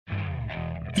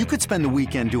You could spend the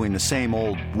weekend doing the same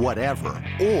old whatever,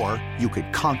 or you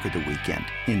could conquer the weekend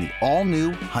in the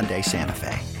all-new Hyundai Santa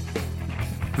Fe.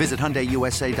 Visit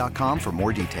HyundaiUSA.com for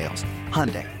more details.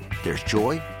 Hyundai, there's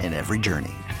joy in every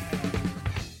journey.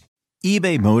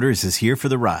 eBay Motors is here for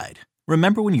the ride.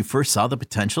 Remember when you first saw the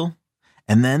potential?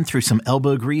 And then through some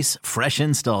elbow grease, fresh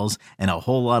installs, and a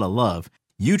whole lot of love,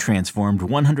 you transformed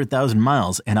 100,000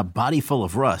 miles and a body full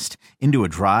of rust into a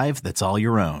drive that's all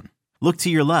your own. Look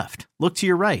to your left. Look to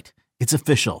your right. It's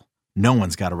official. No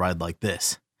one's got a ride like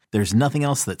this. There's nothing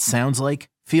else that sounds like,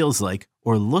 feels like,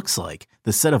 or looks like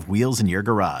the set of wheels in your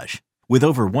garage. With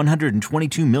over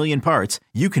 122 million parts,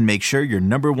 you can make sure your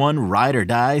number one ride or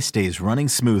die stays running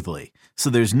smoothly.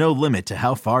 So there's no limit to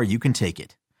how far you can take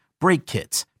it. Brake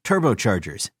kits,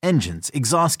 turbochargers, engines,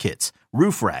 exhaust kits,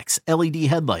 roof racks, LED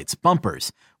headlights,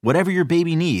 bumpers, whatever your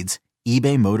baby needs,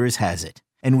 eBay Motors has it.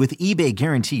 And with eBay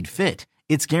Guaranteed Fit,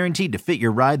 it's guaranteed to fit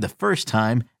your ride the first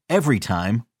time, every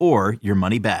time, or your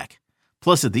money back.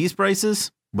 Plus, at these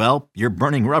prices, well, you're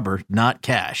burning rubber, not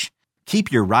cash. Keep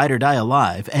your ride or die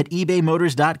alive at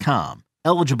ebaymotors.com.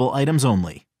 Eligible items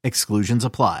only. Exclusions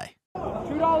apply.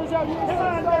 $2 out.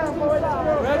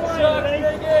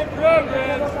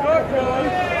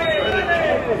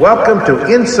 Welcome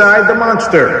to Inside the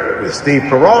Monster with Steve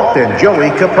Perrault and Joey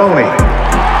Capone.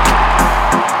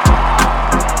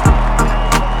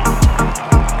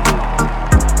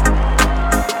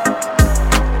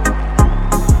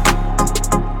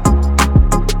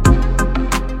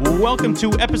 Welcome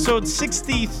to episode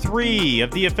 63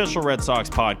 of the official Red Sox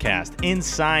podcast,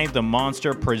 Inside the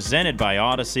Monster, presented by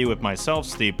Odyssey with myself,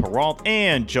 Steve Perrault,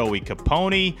 and Joey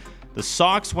Capone. The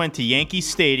Sox went to Yankee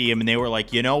Stadium and they were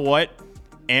like, you know what?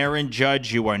 Aaron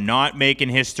Judge, you are not making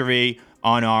history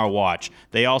on our watch.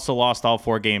 They also lost all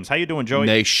 4 games. How you doing, Joey?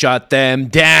 They shut them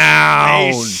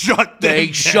down.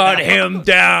 They shut him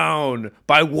down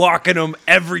by walking him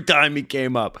every time he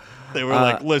came up. They were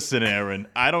like, listen, Aaron,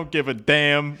 I don't give a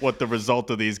damn what the result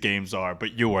of these games are,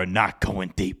 but you are not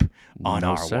going deep on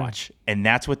our watch. And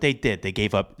that's what they did. They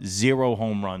gave up 0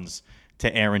 home runs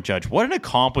to Aaron Judge. What an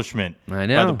accomplishment by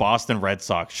the Boston Red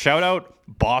Sox. Shout out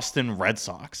Boston Red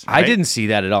Sox. Right? I didn't see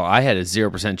that at all. I had a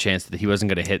 0% chance that he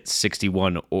wasn't going to hit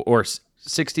 61 or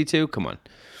 62. Come on.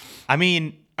 I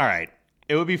mean, all right.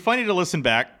 It would be funny to listen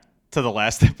back to the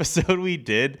last episode we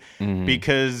did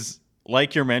because,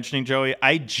 like you're mentioning, Joey,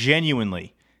 I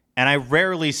genuinely, and I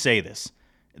rarely say this,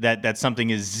 that something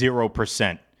is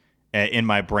 0% in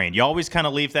my brain. You always kind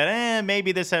of leave that,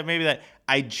 maybe this, maybe that.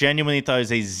 I genuinely thought it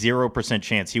was a 0%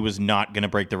 chance he was not going to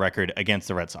break the record against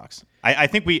the Red Sox. I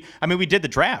think we did the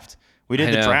draft. We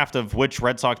did the draft of which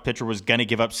Red Sox pitcher was going to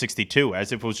give up 62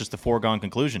 as if it was just a foregone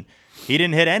conclusion. He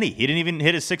didn't hit any. He didn't even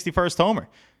hit his 61st homer.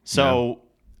 So,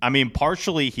 I mean,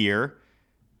 partially here,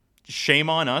 shame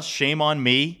on us, shame on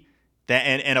me.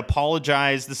 And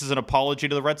apologize. This is an apology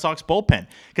to the Red Sox bullpen,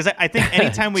 because I think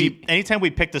anytime we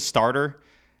picked a starter,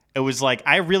 it was like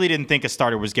I really didn't think a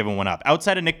starter was giving one up.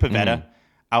 Outside of Nick Pivetta,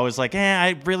 I was like,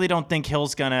 I really don't think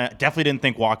Hill's gonna. Definitely didn't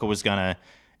think Walker was gonna,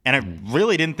 and I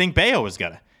really didn't think Bayo was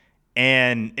gonna.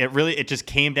 And it just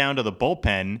came down to the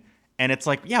bullpen, and it's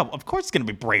like, yeah, of course it's gonna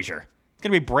be Brazier. It's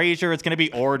gonna be Brazier. It's gonna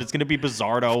be Ord. It's gonna be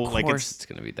Bizzardo. Of course it's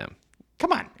gonna be them.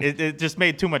 Come on. It just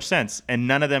made too much sense. And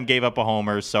none of them gave up a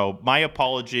homer. So my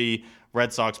apology,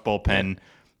 Red Sox bullpen.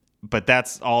 But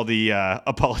that's all the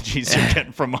apologies you're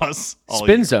getting from us.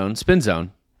 Spin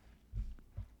zone.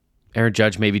 Aaron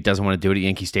Judge maybe doesn't want to do it at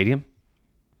Yankee Stadium.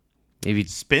 Maybe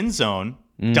spin zone,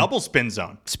 double spin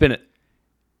zone. Spin it.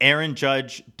 Aaron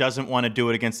Judge doesn't want to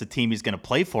do it against the team he's going to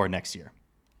play for next year.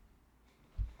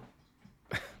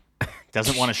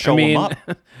 Doesn't want to show him up.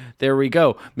 There we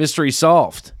go. Mystery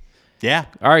solved. Yeah.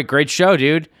 All right, great show,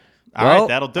 dude. All right,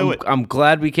 that'll do it. I'm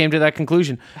glad we came to that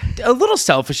conclusion. A little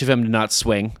selfish of him to not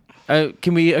swing.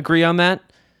 Can we agree on that?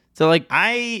 So, like,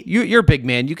 you're a big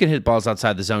man. You can hit balls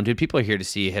outside the zone, dude. People are here to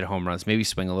see you hit home runs. Maybe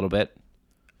swing a little bit.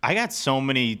 I got so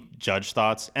many Judge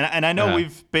thoughts, and I know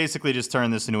we've basically just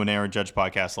turned this into an Aaron Judge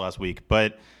podcast last week,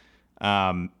 but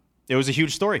it was a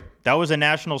huge story. That was a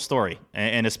national story,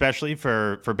 and especially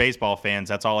for baseball fans,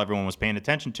 that's all everyone was paying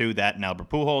attention to. That and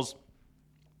Albert Pujols.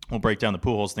 We'll break down the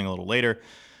Pujols thing a little later.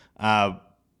 But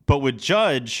with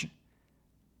Judge,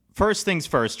 first things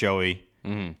first, Joey,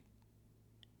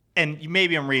 and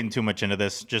maybe I'm reading too much into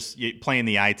this, just playing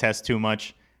the eye test too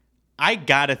much. I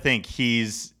got to think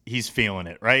he's feeling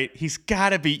it, right? He's got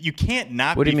to be. You can't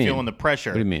not be feeling the pressure.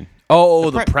 What do you mean? Oh,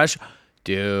 the pressure.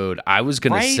 Dude, I was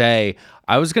going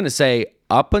to say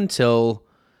up until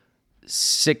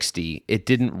 60, it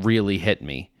didn't really hit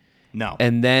me. No.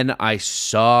 And then I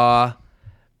saw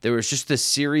there was just this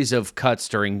series of cuts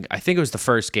during, I think it was the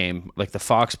first game, like the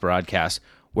Fox broadcast,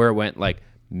 where it went like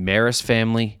Maris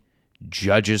family,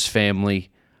 Judge's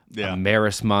family, a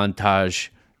Maris montage,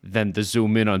 then the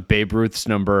zoom in on Babe Ruth's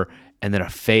number, and then a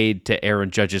fade to Aaron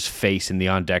Judge's face in the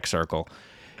on-deck circle.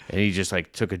 And he just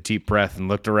like took a deep breath and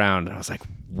looked around, and I was like,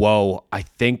 whoa, I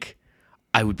think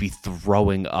I would be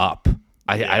throwing up.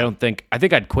 I think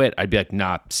I'd quit. I'd be like,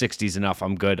 nah, 60's enough.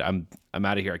 I'm good. I'm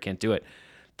out of here. I can't do it.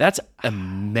 That's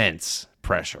immense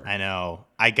pressure. I know.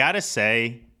 I gotta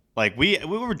say, like we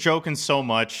were joking so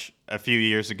much a few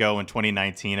years ago in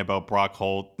 2019 about Brock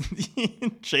Holt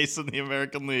chasing the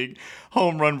American League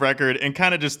home run record, and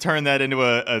kind of just turned that into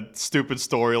a stupid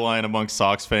storyline amongst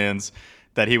Sox fans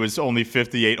that he was only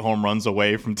 58 home runs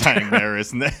away from tying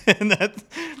Maris, and that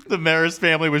the Maris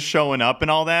family was showing up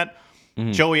and all that.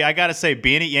 Mm-hmm. Joey, I gotta say,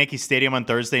 being at Yankee Stadium on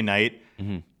Thursday night,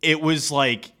 it was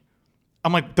like,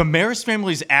 I'm like, the Maris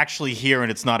family's actually here,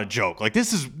 and it's not a joke. Like,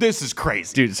 this is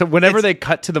crazy, dude. So whenever they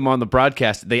cut to them on the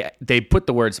broadcast, they put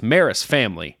the words Maris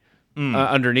family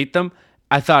underneath them.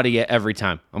 I thought of you every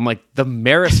time. I'm like, the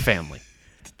Maris family,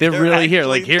 they're really here.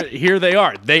 Like here they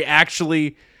are. They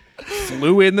actually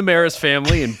flew in the Maris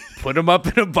family and put them up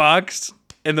in a box,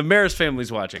 and the Maris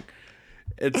family's watching.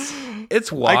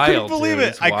 It's wild. I couldn't believe dude.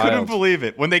 it. I couldn't believe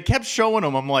it. When they kept showing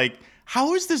them, I'm like,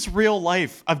 how is this real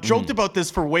life? I've joked about this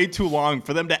for way too long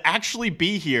for them to actually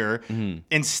be here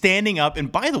and standing up.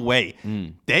 And by the way,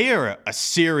 they are a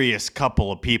serious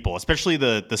couple of people, especially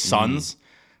the sons.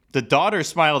 The daughter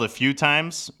smiled a few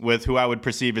times with who I would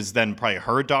perceive as then probably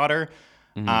her daughter.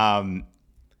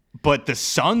 But the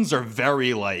sons are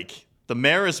very like, the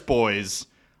Maris boys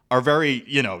are very,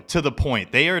 to the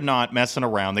point. They are not messing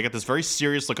around. They got this very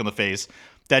serious look on the face.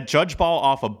 That judge ball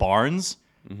off of Barnes,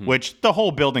 which the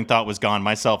whole building thought was gone,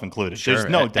 myself included. Sure. There's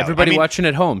no doubt. Everybody watching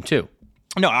at home, too.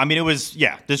 No, I mean, it was,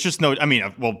 there's just no,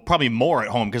 probably more at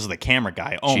home because of the camera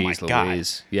guy. Oh, Jeez, my God.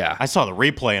 Louise. Yeah. I saw the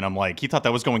replay, and I'm like, he thought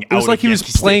that was going out. It was like he was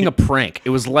playing a prank.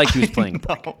 It was like he was playing a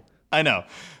prank. I know.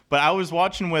 But I was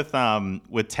watching with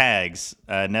Tags,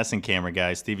 Nesson camera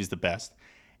guy. Stevie's the best.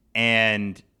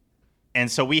 And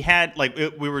so we had,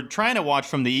 we were trying to watch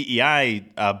from the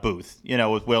EEI booth,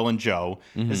 with Will and Joe.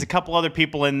 There's a couple other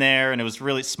people in there, and it was a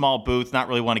really small booth, not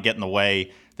really want to get in the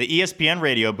way. The ESPN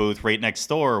radio booth right next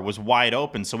door was wide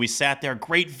open, so we sat there,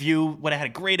 great view, would have had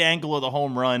a great angle of the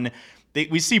home run.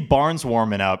 We see Barnes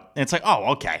warming up, and it's like,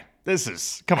 oh, okay,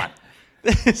 come on.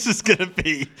 This is going to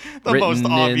be the most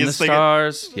obvious thing.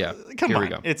 Stars. Yeah. Come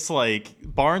on. It's like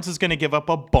Barnes is going to give up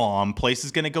a bomb. Place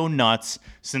is going to go nuts.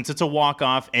 Since it's a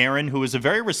walk-off, Aaron, who is a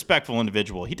very respectful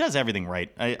individual, he does everything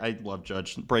right. I love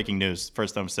Judge. Breaking news.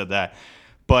 First time I said that.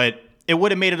 But it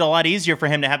would have made it a lot easier for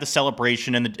him to have the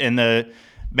celebration and the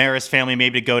Maris family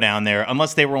maybe to go down there,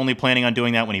 unless they were only planning on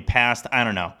doing that when he passed. I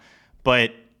don't know.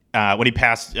 But when he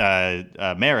passed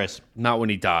Maris. Not when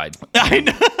he died. I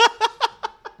know.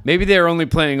 Maybe they're only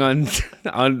planning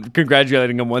on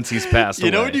congratulating him once he's passed away.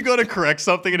 You know when you go to correct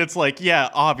something and it's like, yeah,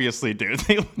 obviously, dude.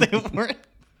 They weren't.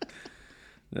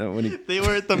 No, they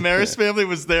weren't. The Maris family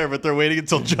was there, but they're waiting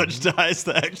until Judge dies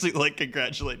to actually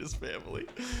congratulate his family.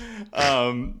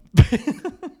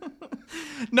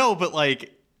 No, but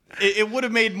it would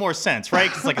have made more sense,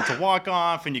 right? Because it's a walk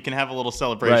off and you can have a little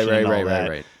celebration.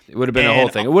 Right. It would have been a whole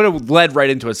thing. It would have led right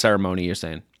into a ceremony. You're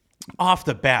saying. Off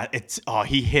the bat,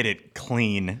 he hit it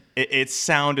clean. It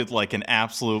sounded like an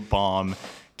absolute bomb.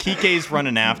 Kike's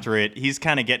running after it. He's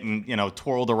kind of getting,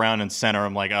 twirled around in center.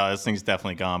 I'm like, oh, this thing's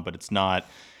definitely gone, but it's not.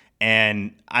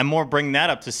 And I'm more bringing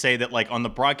that up to say that, on the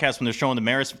broadcast when they're showing the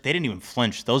Maris, they didn't even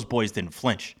flinch. Those boys didn't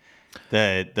flinch.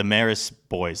 The Maris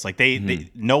boys, they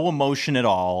no emotion at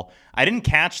all. I didn't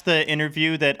catch the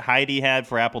interview that Heidi had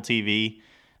for Apple TV.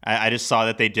 I just saw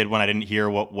that they did one. I didn't hear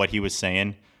what he was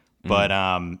saying, but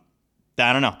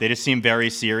I don't know. They just seem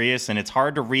very serious, and it's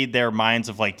hard to read their minds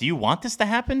of do you want this to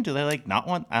happen? Do they not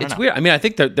want? I don't know. It's weird. I mean, I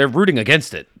think they're rooting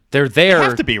against it. They're there. They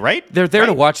have to be, right? They're there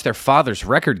to watch their father's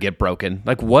record get broken.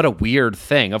 What a weird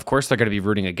thing. Of course, they're going to be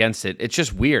rooting against it. It's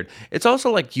just weird. It's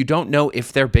also you don't know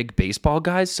if they're big baseball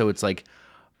guys. So it's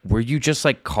were you just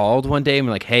called one day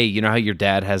and hey, you know how your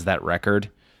dad has that record?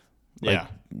 Yeah.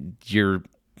 You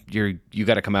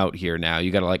got to come out here now. You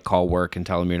got to call work and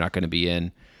tell them you're not going to be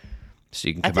in. So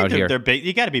you can come out here.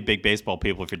 You got to be big baseball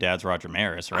people if your dad's Roger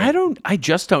Maris, right? I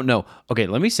just don't know. Okay,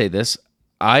 let me say this.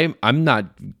 I'm not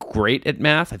great at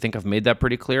math. I think I've made that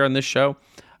pretty clear on this show.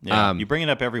 Yeah, you bring it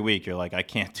up every week. You're like, I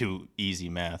can't do easy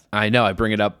math. I know. I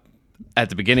bring it up at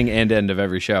the beginning and end of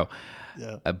every show.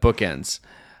 Yeah. Bookends.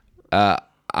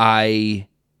 I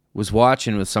was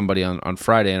watching with somebody on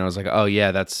Friday, and I was like, oh,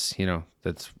 yeah, that's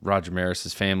Roger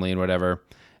Maris's family and whatever.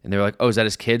 And they were like, oh, is that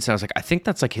his kids? And I was like, I think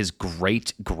that's like his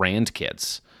great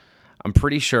grandkids. I'm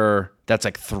pretty sure that's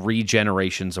like 3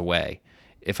 generations away,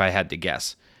 if I had to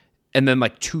guess. And then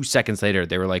like 2 seconds later,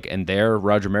 they were like, and there,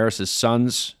 Roger Maris's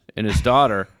sons and his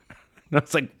daughter. And I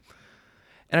was like,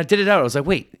 and I did it out. I was like,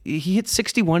 wait, he hit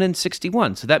 61 and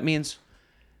 61. So that means,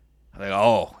 I'm like,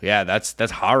 oh, yeah, that's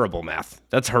horrible math.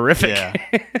 That's horrific. Yeah.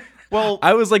 Well,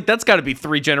 I was like, that's got to be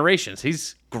 3 generations.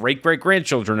 His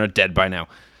great-great-grandchildren are dead by now.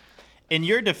 In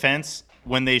your defense,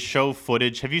 when they show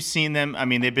footage, have you seen them? I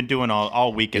mean, they've been doing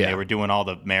all weekend. Yeah. They were doing all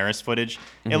the Maris footage.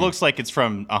 It looks like it's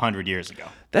from 100 years ago.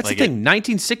 That's like the thing.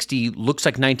 1960 looks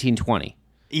like 1920.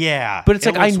 Yeah. But it's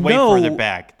like, looks I way know- further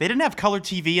back. They didn't have color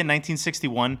TV in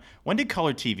 1961. When did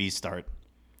color TV start?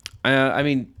 I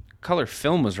mean, color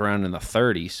film was around in the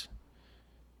 30s.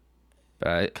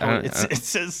 But It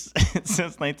says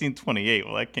 1928.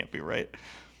 Well, that can't be right.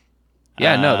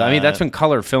 yeah, no. I mean, that's when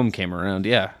color film came around.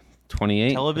 Yeah,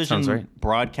 28. Television That sounds right.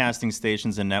 broadcasting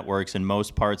stations and networks in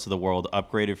most parts of the world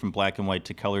upgraded from black and white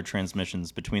to color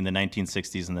transmissions between the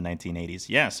 1960s and the 1980s.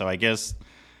 Yeah, so I guess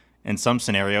in some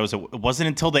scenarios it wasn't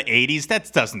until the 80s.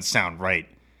 That doesn't sound right.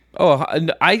 Oh,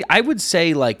 I would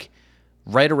say like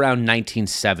right around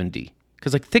 1970.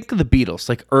 Because like think of the Beatles.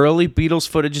 Like early Beatles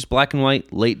footage is black and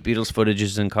white. Late Beatles footage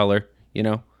is in color. You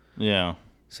know. Yeah.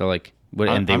 So like,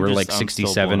 and they were like I'm still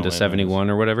 67 blown to away by 71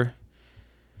 or whatever.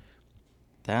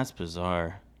 That's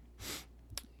bizarre.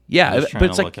 Yeah, just but trying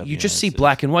it's to like look up you the just see United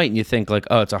black and white and you think like,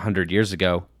 oh, it's 100 years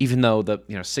ago. Even though the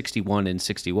 61 and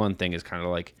 61 thing is kind of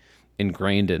like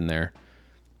ingrained in there.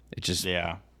 It just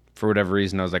Yeah. for whatever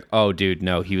reason I was like, oh, dude,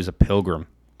 no, he was a pilgrim.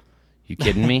 You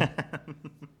kidding me?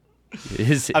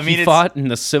 He fought in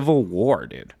the Civil War,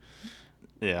 dude.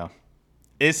 Yeah.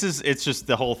 It's just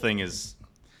the whole thing's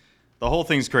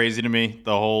crazy to me.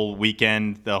 The whole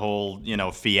weekend, the whole,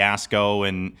 fiasco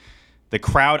and the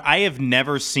crowd. I have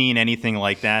never seen anything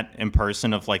like that in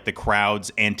person of like the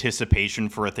crowd's anticipation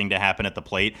for a thing to happen at the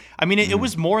plate. I mean, it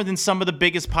was more than some of the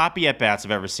biggest Poppy at-bats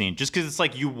I've ever seen. Just because it's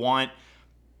like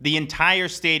the entire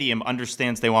stadium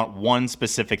understands they want one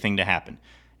specific thing to happen.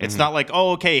 It's not like,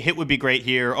 oh, okay, hit would be great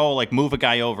here. Oh, like move a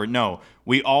guy over. No,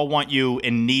 we all want you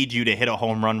and need you to hit a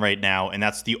home run right now, and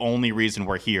that's the only reason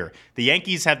we're here. The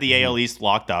Yankees have the AL East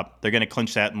locked up. They're going to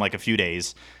clinch that in like a few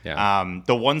days. Yeah.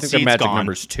 The one I think seed's the magic gone.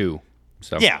 number's 2.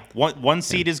 So Yeah, one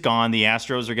seed is gone. The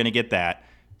Astros are going to get that.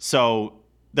 So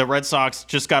the Red Sox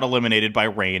just got eliminated by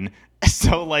rain.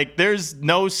 So like, there's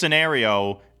no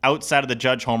scenario outside of the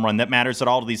Judge home run that matters at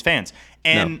all to these fans.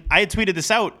 And No. I had tweeted this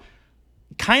out.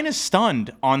 Kind of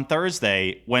stunned on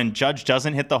Thursday when Judge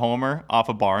doesn't hit the homer off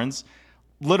of Barnes.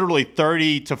 Literally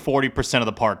 30 to 40% of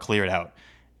the park cleared out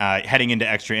heading into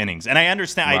extra innings. And I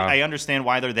understand Wow. I understand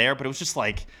why they're there, but it was just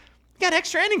like, you got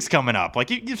extra innings coming up. Like,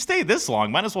 you've stayed this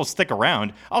long. Might as well stick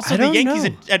around. Also, I the don't Yankees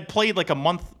know. had played like a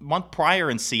month prior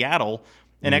in Seattle,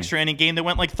 an extra inning game that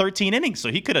went like 13 innings.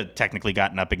 So he could have technically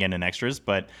gotten up again in extras.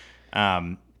 But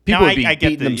people would be I get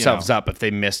beating the, themselves up if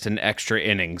they missed an extra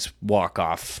innings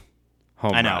walk-off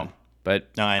home I know. run. But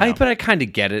No, I know. but I kind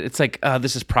of get it. It's like,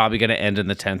 this is probably going to end in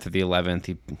the 10th or the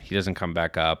 11th. He doesn't come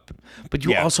back up. But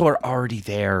you Yeah. also are already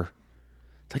there.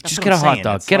 Like, That's just what get a I'm hot saying.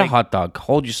 dog. It's Get a like- hot dog.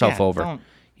 Hold yourself Yeah, over. don't-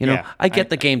 I I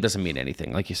get the game doesn't mean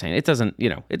anything, like you're saying. It doesn't,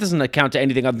 it doesn't account to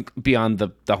anything beyond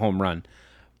the home run.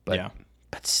 But Yeah.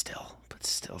 but still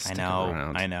stick I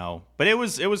around. know. But it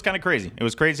was kind of crazy. It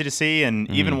was crazy to see, and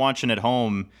even watching at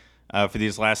home for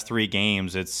these last 3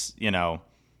 games, it's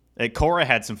Cora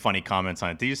had some funny comments on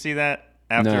it. Did you see that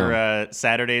after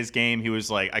Saturday's game? He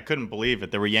was like, I couldn't believe it.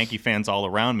 There were Yankee fans all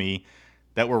around me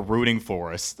that were rooting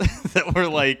for us, that were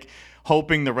like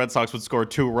hoping the Red Sox would score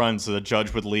 2 runs so the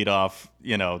Judge would lead off,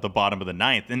 the bottom of the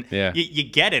 9th. And Yeah. you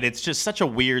get it. It's just such a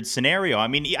weird scenario. I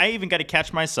mean, I even got to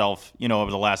catch myself, over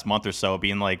the last month or so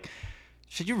being like,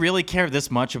 should you really care this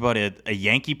much about a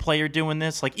Yankee player doing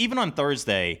this? Like, even on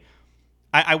Thursday,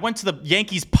 I went to the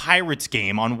Yankees-Pirates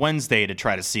game on Wednesday to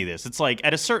try to see this. It's like,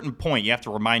 at a certain point, you have to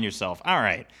remind yourself, all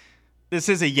right, this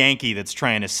is a Yankee that's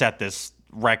trying to set this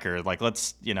record. Like,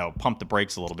 let's, pump the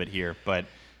brakes a little bit here. But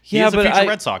he is a future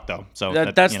Red Sox, though. So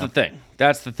that's the thing.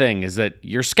 That's the thing, is that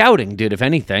you're scouting, dude. If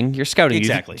anything, you're scouting.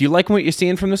 Exactly. Do you like what you're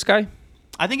seeing from this guy?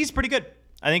 I think he's pretty good.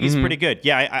 He's pretty good.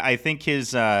 Yeah, I think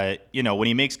his, when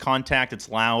he makes contact, it's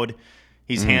loud.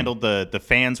 He's handled the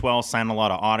fans well, signed a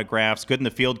lot of autographs, good in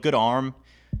the field, good arm,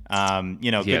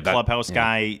 good clubhouse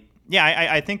guy. Yeah,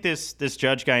 I think this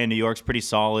Judge guy in New York's pretty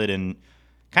solid, and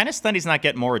kind of stunned he's not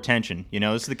getting more attention.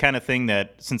 This is the kind of thing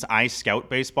that, since I scout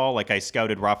baseball, like I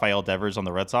scouted Rafael Devers on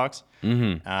the Red Sox,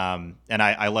 and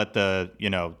I let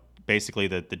basically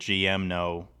the GM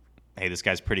know, hey, this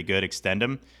guy's pretty good, extend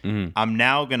him. I'm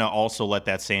now going to also let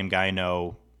that same guy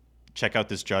know check out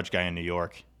this Judge guy in New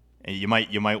York. And you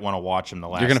might want to watch him the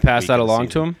last. You're going to pass that along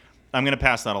to him? I'm going to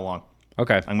pass that along.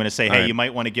 Okay. I'm going to say, hey, you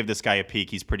might want to give this guy a peek.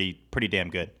 He's pretty damn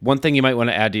good. One thing you might want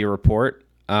to add to your report,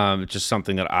 just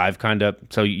something that I've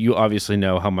so you obviously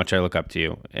know how much I look up to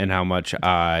you and how much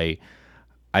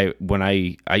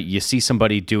you see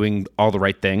somebody doing all the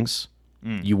right things,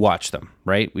 you watch them,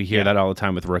 right? We hear that all the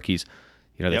time with rookies.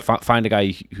 You know, they find a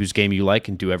guy whose game you like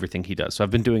and do everything he does. So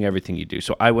I've been doing everything you do.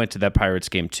 So I went to that Pirates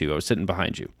game too. I was sitting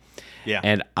behind you. Yeah.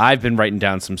 And I've been writing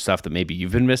down some stuff that maybe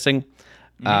you've been missing.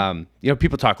 You know,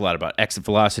 people talk a lot about exit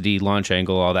velocity, launch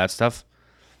angle, all that stuff.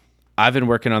 I've been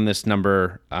working on this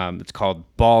number. It's called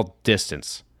ball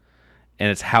distance. And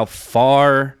it's how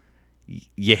far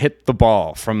you hit the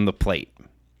ball from the plate.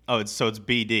 Oh, it's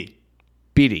BD.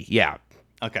 BD, yeah.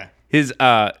 Okay. His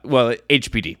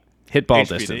HBD, hit ball HBD?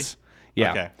 Distance.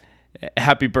 Yeah. Okay.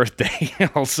 Happy birthday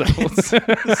also. It's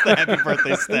the happy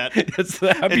birthday stat. It's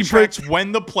the happy tracks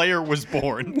when the player was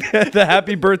born. The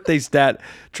happy birthday stat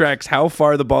tracks how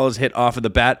far the ball is hit off of the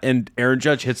bat, and Aaron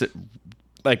Judge hits it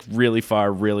like really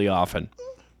far, really often.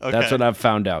 Okay. That's what I've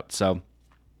found out. So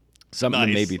something to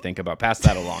maybe think about. Pass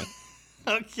that along.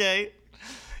 Okay.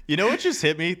 You know what just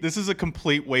hit me? This is a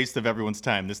complete waste of everyone's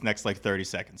time, this next 30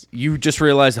 seconds. You just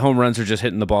realized home runs are just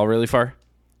hitting the ball really far?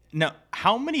 Now,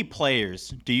 how many players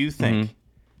do you think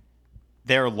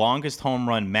their longest home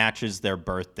run matches their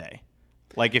birthday?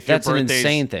 Like if That's your an birthday's,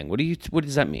 insane thing. What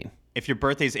does that mean? If your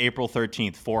birthday's April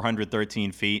 13th,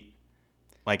 413 feet,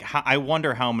 I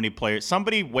wonder how many players.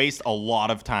 Somebody waste a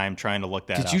lot of time trying to look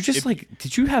that up.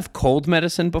 Did you have cold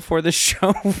medicine before this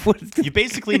show? You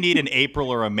basically need an April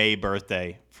or a May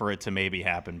birthday for it to maybe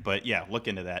happen. But yeah, look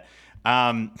into that.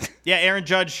 Aaron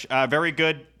Judge, very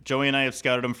good. Joey and I have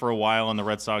scouted him for a while, and the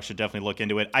Red Sox should definitely look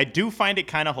into it. I do find it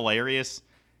kind of hilarious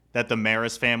that the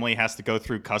Maris family has to go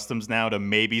through customs now to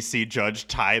maybe see Judge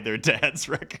tie their dad's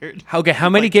record. Okay,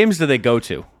 how many games do they go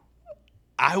to?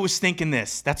 I was thinking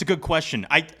this. That's a good question.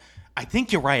 I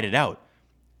think you write it out.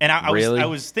 And I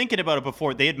was thinking about it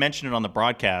before. They had mentioned it on the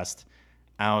broadcast.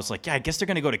 I was like, yeah, I guess they're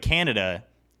going to go to Canada.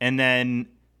 And then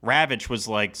Ravitch was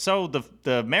like, so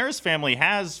the Maris family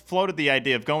has floated the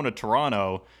idea of going to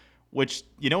Toronto, which,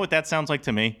 you know what that sounds like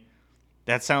to me?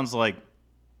 That sounds like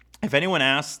if anyone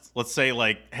asked, let's say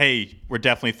hey, we're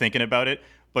definitely thinking about it.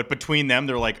 But between them,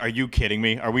 they're like, are you kidding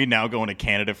me? Are we now going to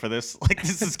Canada for this?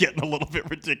 This is getting a little bit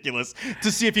ridiculous. To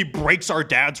see if he breaks our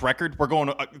dad's record, we're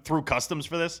going through customs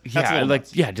for this?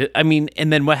 I mean,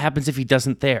 and then what happens if he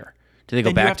doesn't there? Do they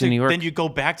go back to New York? Then you go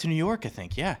back to New York, I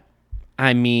think, yeah.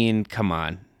 I mean, come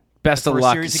on. Best of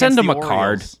luck. Send him a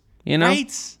card, you know?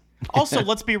 Right. Also,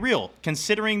 let's be real.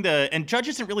 Considering and Judge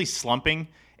isn't really slumping.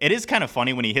 It is kind of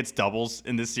funny when he hits doubles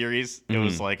in this series. It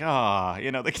was like,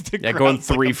 going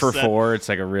 3 for 4. It's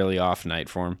like a really off night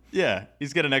for him. Yeah,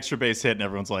 he's got an extra base hit, and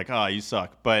everyone's like, you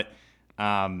suck. But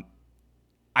I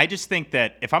just think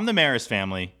that if I'm the Maris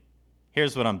family,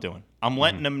 here's what I'm doing. I'm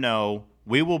letting them know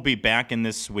we will be back in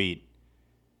this suite,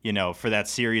 for that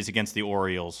series against the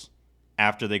Orioles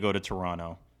after they go to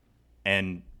Toronto.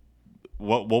 And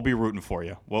we'll be rooting for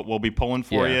you. We'll be pulling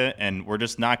for you, and we're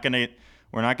just not going to –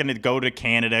 we're not going to go to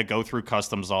Canada, go through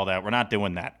customs, all that. We're not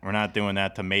doing that. We're not doing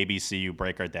that to maybe see you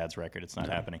break our dad's record. It's not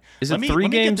happening. Is it 3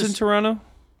 games in Toronto?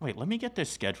 Wait, let me get this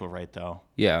schedule right, though.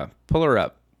 Yeah, pull her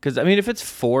up. Because, I mean, if it's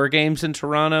 4 games in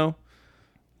Toronto,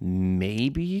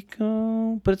 maybe you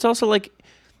go. But it's also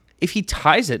if he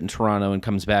ties it in Toronto and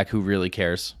comes back, who really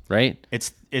cares, right?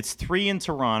 It's 3 in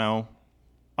Toronto.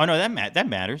 Oh, no, that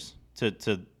matters.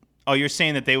 Oh, you're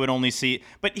saying that they would only see.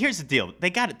 But here's the deal.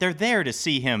 They're there to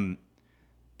see him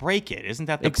break it. Isn't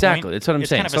that the point? Exactly. That's what I'm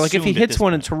saying. So if he hits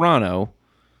one in Toronto,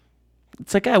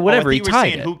 it's like, whatever, he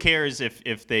tied it. Who cares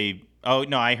if they Oh,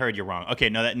 no, I heard you wrong. Okay,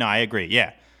 no, I agree.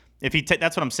 Yeah. If he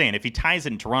that's what I'm saying. If he ties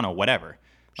it in Toronto, whatever.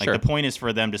 The point is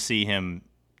for them to see him,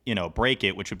 break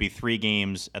it, which would be 3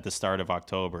 games at the start of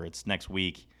October. It's next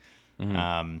week.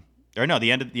 Mm-hmm.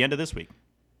 The end of this week.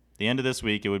 The end of this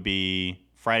week, it would be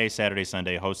Friday, Saturday,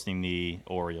 Sunday, hosting the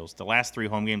Orioles. The last 3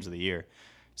 home games of the year.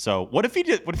 So what if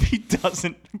he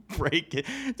doesn't break it?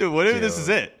 Dude, what if this is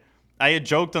it? I had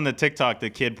joked on the TikTok the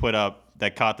kid put up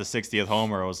that caught the 60th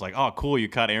homer. I was like, oh, cool, you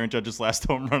caught Aaron Judge's last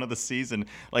home run of the season.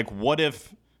 What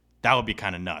if that would be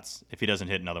kind of nuts if he doesn't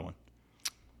hit another one?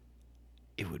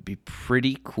 It would be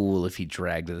pretty cool if he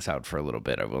dragged this out for a little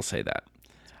bit. I will say that.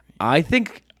 I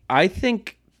think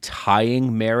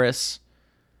tying Maris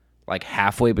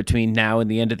halfway between now and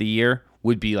the end of the year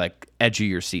would be edge of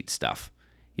your seat stuff.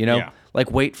 Yeah.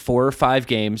 Wait 4 or 5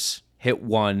 games, hit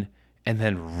 1, and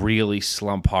then really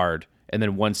slump hard. And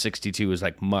then 162 is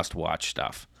must-watch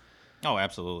stuff. Oh,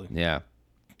 absolutely. Yeah.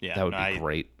 That would be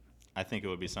great. I think it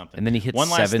would be something. And then he hits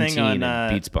 17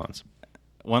 and beats Bonds.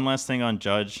 One last thing on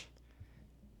Judge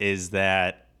is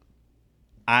that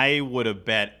I would have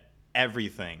bet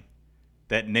everything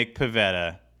that Nick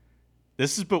Pivetta.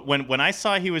 But when I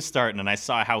saw he was starting and I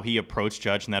saw how he approached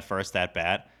Judge in that first at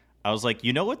bat, I was like,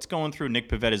 you know what's going through Nick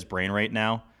Pivetta's brain right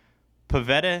now?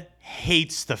 Pivetta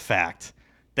hates the fact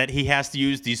that he has to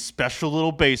use these special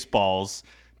little baseballs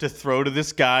to throw to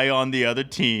this guy on the other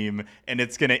team, and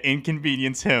it's going to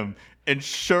inconvenience him. And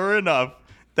sure enough,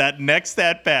 that next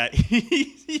at bat,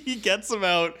 he gets him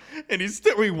out, and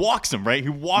he walks him, right? He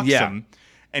walks him,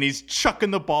 and he's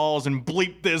chucking the balls and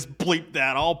bleep this, bleep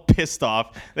that, all pissed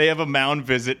off. They have a mound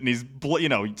visit, and he's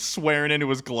swearing into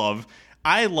his glove.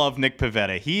 I love Nick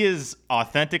Pivetta. He is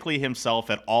authentically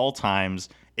himself at all times.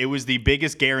 It was the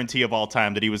biggest guarantee of all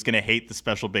time that he was going to hate the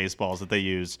special baseballs that they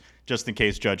use just in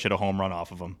case Judge hit a home run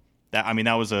off of him. That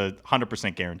was a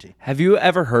 100% guarantee. Have you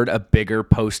ever heard a bigger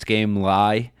post-game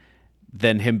lie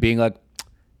than him being like,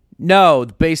 no,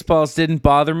 the baseballs didn't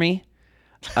bother me?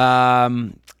 It's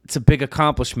a big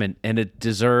accomplishment, and it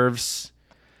deserves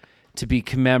to be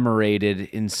commemorated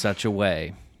in such a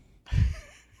way.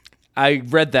 I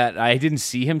read that. I didn't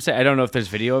see him say, I don't know if there's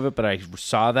video of it, but I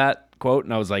saw that quote,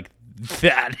 and I was like,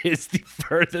 that is the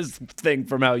furthest thing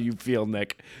from how you feel,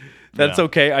 Nick. That's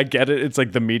okay. I get it. It's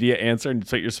like the media answer, and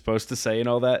it's what you're supposed to say and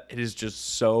all that. It is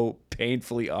just so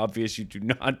painfully obvious you do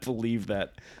not believe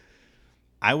that.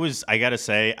 I got to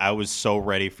say, I was so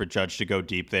ready for Judge to go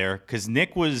deep there because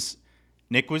Nick was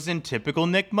in typical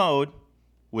Nick mode,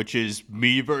 which is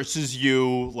me versus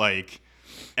you. Like,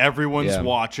 everyone's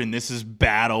watching. This is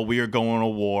battle. We are going to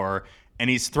war. And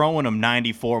he's throwing them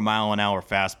 94-mile-an-hour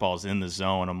fastballs in the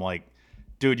zone. I'm like,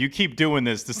 dude, you keep doing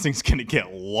this, this thing's going to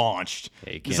get launched.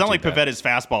 Yeah, it's not like Pivetta's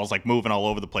fastball is like moving all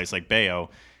over the place like Bayo.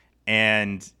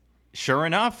 And sure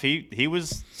enough, he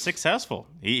was successful.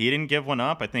 He didn't give one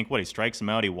up. I think, he strikes him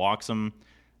out, he walks him.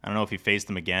 I don't know if he faced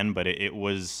him again, but it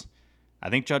was, I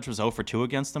think Judge was 0 for 2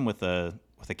 against him with a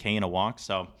K and a walk.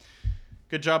 So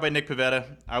good job by Nick Pivetta.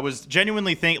 I was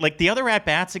genuinely thinking, like the other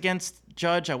at-bats against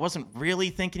Judge, I wasn't really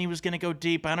thinking he was going to go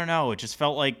deep. I don't know. It just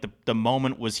felt like the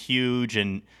moment was huge,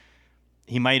 and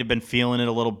he might have been feeling it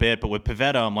a little bit. But with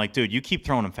Pivetta, I'm like, dude, you keep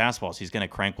throwing him fastballs, he's going to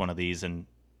crank one of these. And,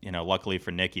 luckily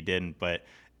for Nick, he didn't. But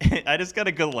I just got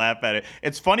a good laugh at it.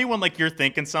 It's funny when, like, you're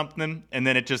thinking something, and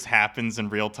then it just happens in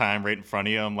real time right in front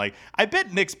of you. I'm like, I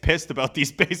bet Nick's pissed about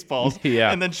these baseballs.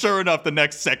 Yeah. And then sure enough, the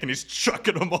next second, he's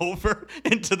chucking them over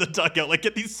into the dugout. Like,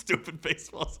 get these stupid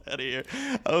baseballs out of here.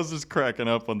 I was just cracking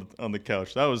up on the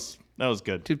couch. That was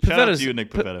good. Dude, shout out to you,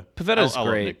 Nick Pivetta. Pavetta's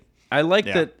great. I like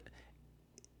that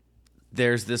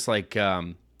there's this, like,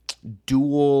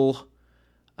 dual...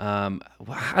 I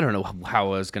don't know how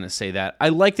I was going to say that. I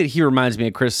like that he reminds me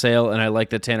of Chris Sale, and I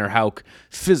like that Tanner Houck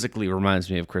physically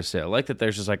reminds me of Chris Sale. I like that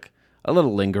there's just like a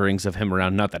little lingerings of him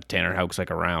around. Not that Tanner Houck's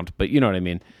like around, but you know what I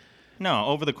mean. No,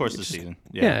 over the course of the season.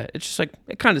 Yeah, it's just like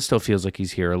it kind of still feels like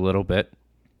he's here a little bit.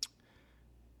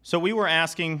 So we were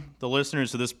asking the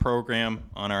listeners of this program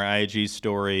on our IG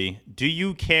story, do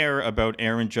you care about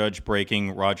Aaron Judge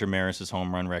breaking Roger Maris's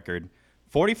home run record?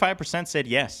 45% said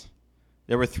yes.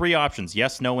 There were 3 options,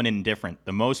 yes, no, and indifferent.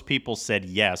 The most people said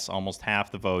yes, almost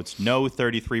half the votes. No,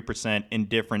 33%,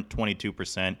 indifferent,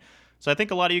 22%. So I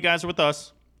think a lot of you guys are with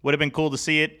us. Would have been cool to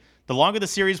see it. The longer the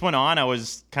series went on, I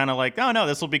was kind of like, oh, no,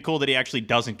 this will be cool that he actually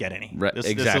doesn't get any. Right,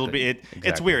 exactly.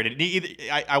 It's weird.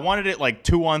 I wanted it like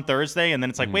 2 on Thursday, and then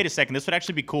it's like, wait a second, this would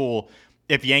actually be cool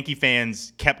if Yankee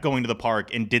fans kept going to the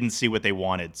park and didn't see what they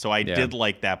wanted. So I did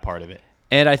like that part of it.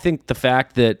 And I think the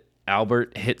fact that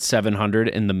Albert hit 700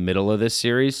 in the middle of this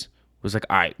series was like,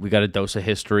 all right, we got a dose of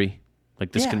history.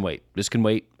 Like, this can wait. This can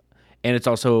wait. And it's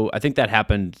also, I think that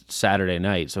happened Saturday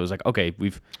night. So it was like, okay,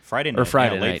 Friday night. Or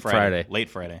Friday night. Friday. Late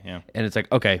Friday, yeah. And it's like,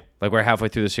 okay, like we're halfway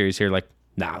through the series here. Like,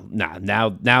 now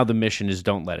the mission is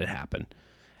don't let it happen.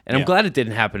 And I'm glad it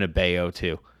didn't happen to Bayo,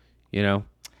 too. I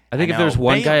think if there's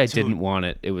one Bayo, guy I didn't want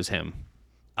it, it was him.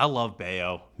 I love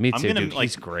Bayo. Me too, dude.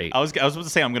 He's great. I was about to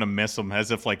say I'm going to miss him as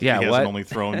if, like, he hasn't only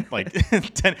thrown, like,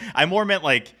 10. I more meant,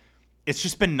 like, it's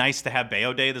just been nice to have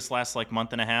Bayo Day this last, like,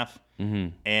 month and a half. Mm-hmm.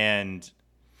 And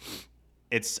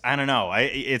it's, I don't know.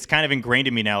 It's kind of ingrained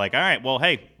in me now, like, all right, well,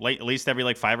 hey, at least every,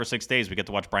 like, 5 or 6 days we get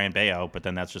to watch Brian Bayo, but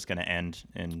then that's just going to end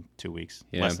in 2 weeks.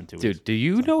 Yeah. Less than 2 weeks. Dude, do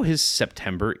you know his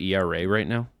September ERA right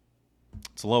now?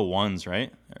 It's low ones,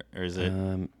 right? Or is it?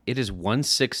 It is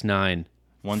 1.69.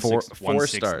 4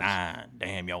 starts.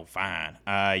 Damn, yo, fine.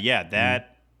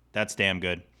 That's damn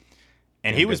good.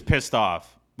 And he was pissed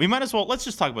off. We might as well, let's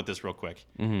just talk about this real quick.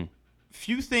 Mm-hmm.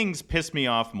 Few things piss me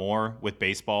off more with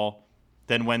baseball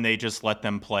than when they just let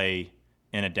them play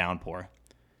in a downpour.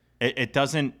 It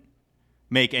doesn't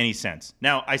make any sense.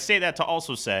 Now, I say that to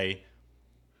also say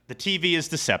the TV is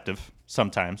deceptive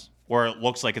sometimes, or it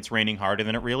looks like it's raining harder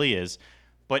than it really is.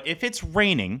 But if it's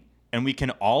raining, and we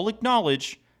can all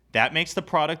acknowledge that makes the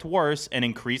product worse and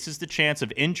increases the chance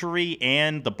of injury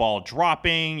and the ball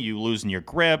dropping, you losing your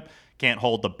grip, can't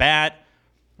hold the bat,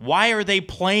 why are they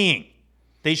playing?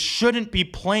 They shouldn't be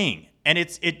playing. And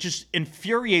it just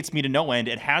infuriates me to no end.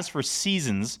 It has for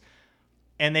seasons.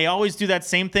 And they always do that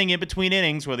same thing in between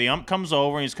innings where the ump comes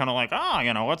over and he's kind of like,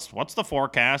 what's the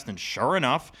forecast? And sure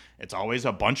enough, it's always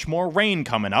a bunch more rain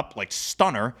coming up, like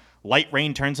stunner. Light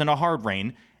rain turns into hard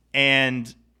rain.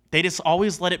 And they just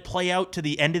always let it play out to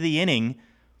the end of the inning.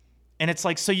 And it's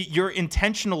like, so you're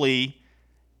intentionally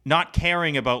not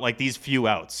caring about like these few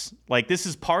outs. Like this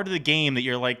is part of the game that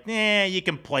you're like, you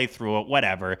can play through it,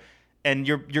 whatever. And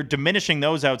you're diminishing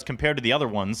those outs compared to the other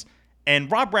ones.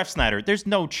 And Rob Refsnyder, there's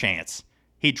no chance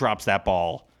he drops that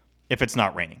ball if it's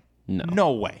not raining.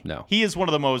 No way. No. He is one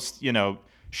of the most,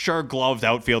 sure-gloved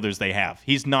outfielders they have.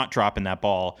 He's not dropping that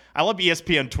ball. I love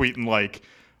ESPN tweeting like,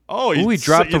 he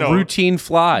dropped a routine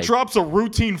fly. Drops a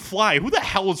routine fly. Who the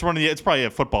hell is running it's probably a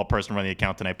football person running the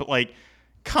account tonight, but like,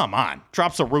 come on.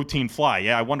 Drops a routine fly.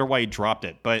 Yeah, I wonder why he dropped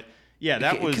it. But yeah,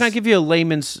 that was... Can I give you a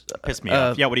layman's... Pissed me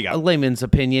off. Yeah, what do you got? A layman's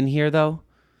opinion here, though.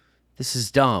 This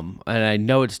is dumb, and I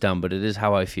know it's dumb, but it is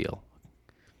how I feel.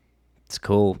 It's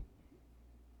cool.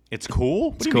 It's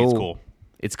cool? What do you mean it's cool?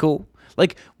 It's cool.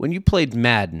 Like, when you played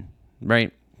Madden,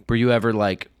 right? Were you ever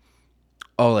like,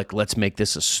 let's make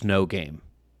this a snow game?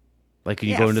 Like,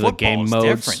 you go into the game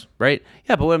modes, different. Right?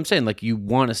 Yeah, but what I'm saying, like, you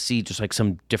want to see just, like,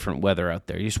 some different weather out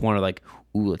there. You just want to, like,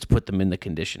 let's put them in the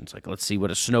conditions. Like, let's see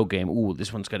what a snow game,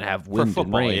 this one's going to have wind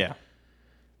football, and rain. Yeah.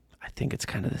 I think it's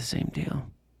kind of the same deal.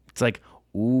 It's like,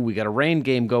 we got a rain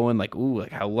game going. Like,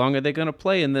 how long are they going to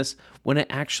play in this? When it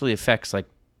actually affects, like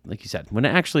you said, when it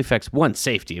actually affects, one,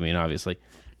 safety. I mean, obviously,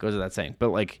 goes without saying. But,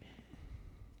 like,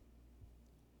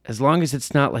 as long as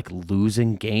it's not, like,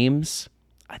 losing games,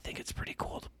 I think it's pretty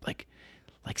cool to,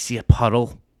 like see a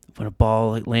puddle when a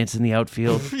ball like lands in the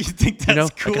outfield. You think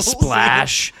that's cool? Like a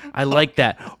splash. I like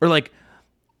that. Or like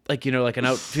an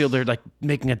outfielder like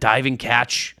making a diving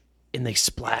catch and they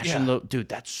splash in the dude.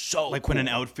 That's so like cool. When an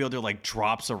outfielder like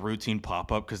drops a routine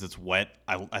pop up because it's wet.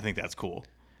 I think that's cool.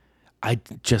 I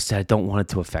don't want it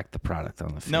to affect the product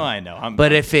on the field. No, I know.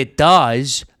 But if it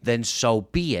does, then so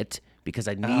be it. Because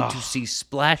I need to see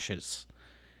splashes.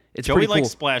 It's Joey pretty likes cool.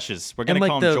 splashes. We're gonna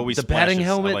call him Joey the Splashes. batting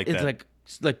helmet like is that. like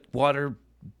water,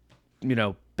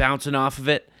 bouncing off of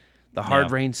it. The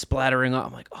hard rain splattering off.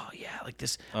 I'm like, oh yeah, like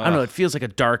this. I don't know. It feels like a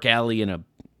dark alley in a,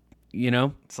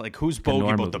 It's like who's Bogey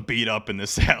about to beat up in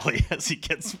this alley as he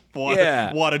gets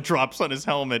water drops on his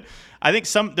helmet. I think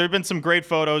there have been some great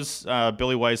photos.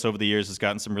 Billy Weiss over the years has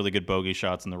gotten some really good bogey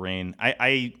shots in the rain.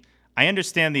 I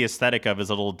understand the aesthetic of it is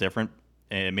a little different,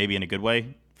 maybe in a good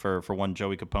way for one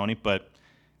Joey Capone, but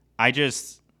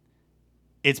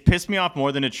it's pissed me off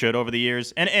more than it should over the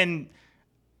years. And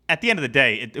at the end of the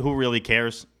day, who really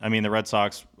cares? I mean, the Red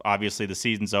Sox, obviously the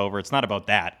season's over. It's not about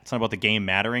that. It's not about the game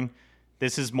mattering.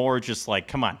 This is more just like,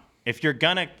 come on. If you're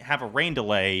going to have a rain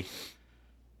delay,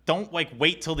 don't like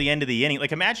wait till the end of the inning.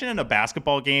 Like imagine in a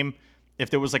basketball game, if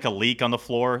there was like a leak on the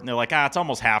floor and they're like, it's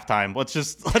almost halftime. Let's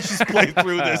just play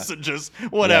through this and just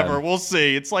whatever. Yeah. We'll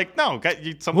see. It's like, no,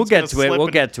 we'll get to it. We'll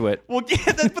get to it. Well,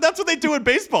 yeah, but that's what they do in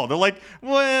baseball. They're like,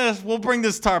 we'll bring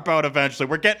this tarp out eventually.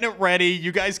 We're getting it ready.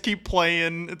 You guys keep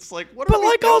playing. It's like, what are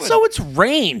we doing? Also it's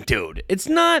rain, dude. It's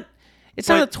not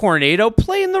a tornado.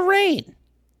 Play in the rain.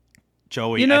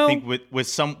 Joey, I think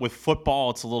with football,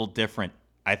 it's a little different.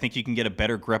 I think you can get a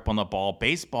better grip on the ball.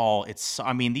 Baseball,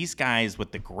 these guys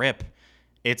with the grip,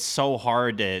 it's so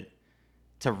hard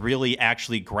to really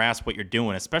actually grasp what you're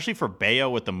doing, especially for Bayo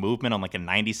with the movement on like a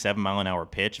 97-mile-an-hour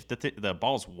pitch. If the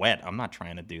ball's wet, I'm not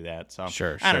trying to do that. So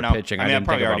sure. I don't know. Pitching. I didn't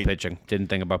think about pitching. Didn't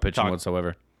think about pitching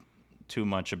whatsoever. Too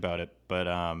much about it, but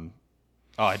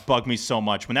it bugged me so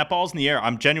much when that ball's in the air.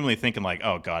 I'm genuinely thinking like,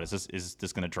 oh god, is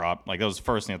this gonna drop? Like that was the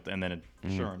first thing, and then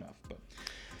sure enough. But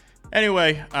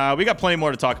anyway, we got plenty more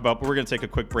to talk about, but we're gonna take a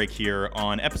quick break here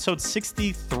on episode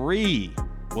 63.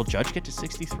 Will Judge get to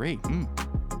 63?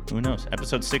 Who knows?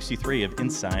 Episode 63 of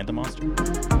Inside the Monster.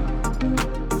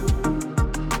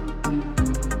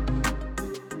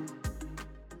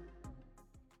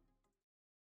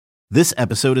 This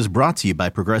episode is brought to you by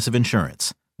Progressive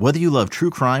Insurance. Whether you love true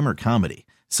crime or comedy,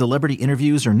 celebrity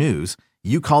interviews or news,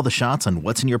 you call the shots on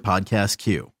what's in your podcast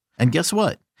queue. And guess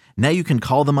what? Now you can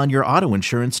call them on your auto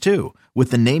insurance too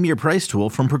with the Name Your Price tool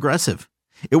from Progressive.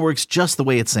 It works just the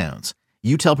way it sounds.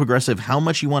 You tell Progressive how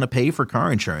much you want to pay for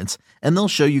car insurance, and they'll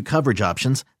show you coverage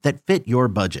options that fit your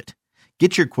budget.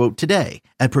 Get your quote today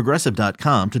at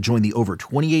Progressive.com to join the over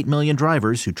 28 million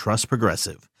drivers who trust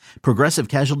Progressive. Progressive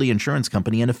Casualty Insurance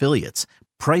Company and Affiliates.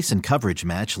 Price and coverage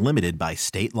match limited by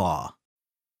state law.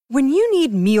 When you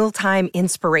need mealtime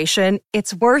inspiration,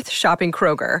 it's worth shopping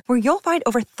Kroger, where you'll find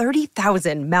over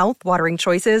 30,000 mouth-watering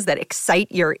choices that excite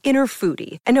your inner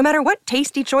foodie. And no matter what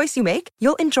tasty choice you make,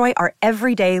 you'll enjoy our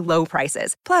everyday low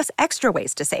prices, plus extra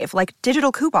ways to save, like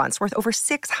digital coupons worth over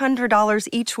 $600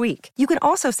 each week. You can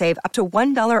also save up to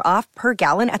 $1 off per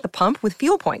gallon at the pump with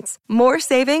fuel points. More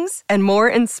savings and more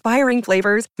inspiring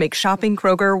flavors make shopping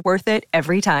Kroger worth it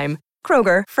every time.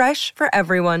 Kroger, fresh for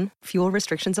everyone. Fuel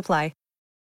restrictions apply.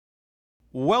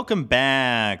 Welcome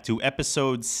back to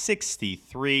episode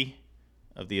 63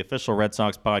 of the official Red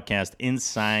Sox podcast,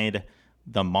 Inside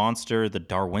the Monster, the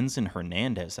Darwinzon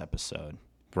Hernandez episode.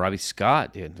 Robbie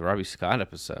Scott, dude. The Robbie Scott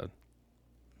episode.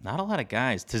 Not a lot of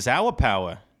guys. Tazawa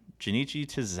Power, Junichi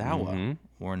Tazawa,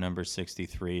 wore number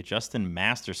 63. Justin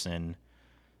Masterson,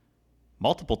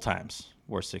 multiple times,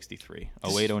 wore 63.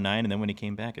 08, 09, and then when he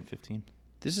came back at 15.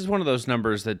 This is one of those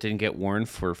numbers that didn't get worn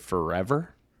for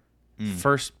forever.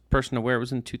 First person to wear it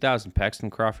was in 2000,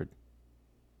 Paxton Crawford.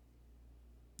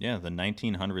 Yeah, the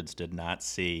 1900s did not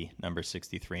see number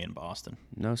 63 in Boston.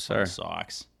 No, sir.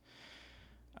 Sox.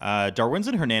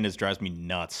 Darwinzon Hernandez drives me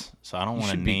nuts, so I don't want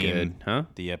to name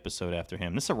the episode after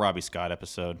him. This is a Robbie Scott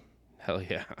episode. Hell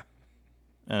yeah.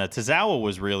 Tazawa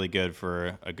was really good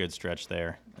for a good stretch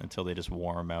there until they just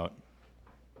wore him out.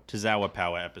 Tazawa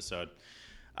Power episode.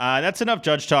 That's enough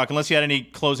Judge talk. Unless you had any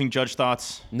closing Judge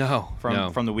thoughts.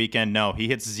 From the weekend. No, he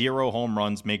hits 0 home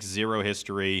runs, makes 0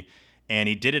 history, and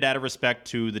he did it out of respect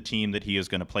to the team that he is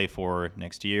going to play for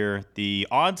next year. The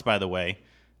odds, by the way,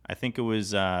 I think it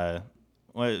was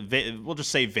we'll just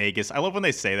say Vegas. I love when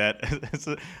they say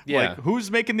that. Like,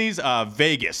 who's making these?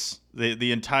 Vegas,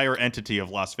 the entire entity of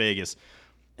Las Vegas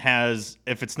has.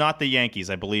 If it's not the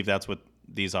Yankees, I believe that's what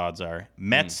these odds are.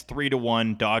 Mets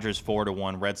 3-1, Dodgers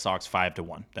 4-1, Red Sox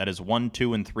 5-1. That is 1,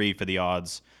 2, and 3 for the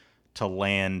odds to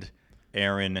land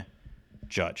Aaron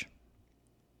Judge.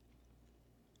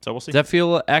 So we'll see. Does that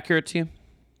feel accurate to you?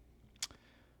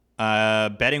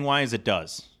 Betting wise, it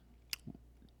does.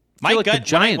 I feel like the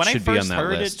Giants should be on that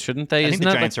list, shouldn't they? I think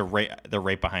the Giants are they're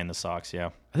right behind the Sox. Yeah.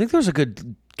 I think there was a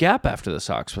good gap after the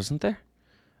Sox, wasn't there?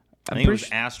 I think it was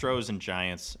Astros and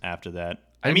Giants after that.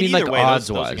 I mean, either like, way, odds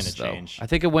those are wise, going to though. change. I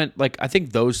think it went I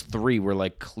think those 3 were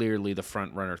like clearly the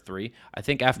front runner 3. I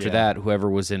think after that, whoever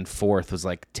was in 4th was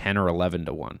like 10 or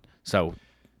 11-1. So,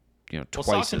 twice.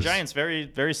 Sox and Giants, very,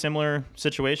 very similar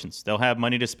situations. They'll have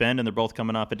money to spend, and they're both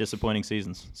coming off of disappointing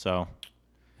seasons. So,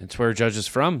 it's where Judge is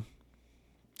from.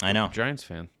 I know. Giants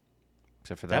fan.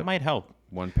 Except for that might help.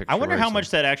 One picture. I wonder how much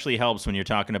that actually helps when you're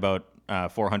talking about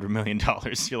 $400 million.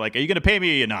 You're like, are you going to pay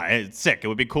me? No, it's sick. It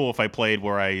would be cool if I played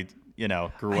where I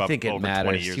grew up. I think it over matters.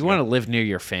 20 years you ago. want to live near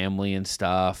your family and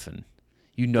stuff, and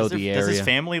the area. Does his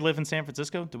family live in San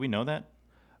Francisco? Do we know that?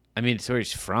 I mean, it's where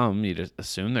he's from. You'd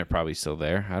assume they're probably still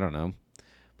there. I don't know.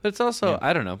 But it's also,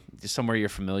 I don't know, somewhere you're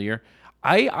familiar.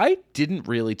 I didn't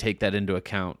really take that into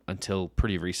account until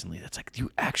pretty recently. That's like,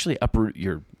 you actually uproot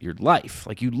your life.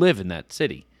 Like, you live in that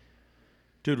city.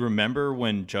 Dude, remember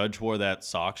when Judge wore that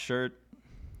Sox shirt?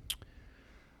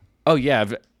 Oh,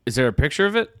 yeah. Is there a picture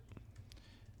of it?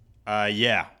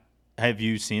 Yeah. Have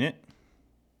you seen it?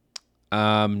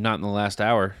 Not in the last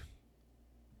hour.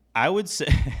 I would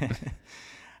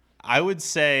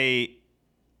say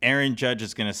Aaron Judge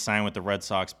is going to sign with the Red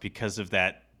Sox because of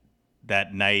that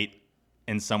night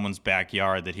in someone's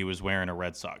backyard that he was wearing a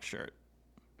Red Sox shirt.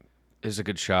 There's a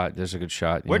good shot.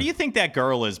 Where do you think that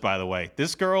girl is, by the way?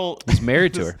 This girl... He's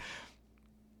married to her.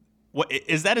 What,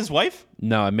 is that his wife?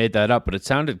 No, I made that up, but it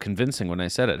sounded convincing when I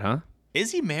said it, huh?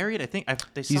 Is he married? I think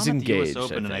they saw he's him at the engaged,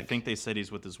 U.S. Open, and I think they said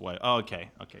he's with his wife. Oh, okay,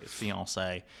 his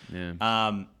fiancée. Yeah.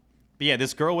 But yeah,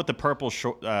 this girl with the purple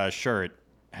shirt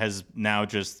has now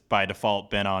just by default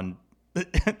been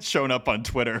shown up on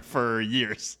Twitter for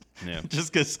years. Yeah.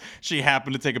 Just because she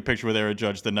happened to take a picture with Aaron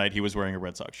Judge the night he was wearing a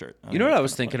Red Sox shirt. You know what I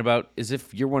was thinking about is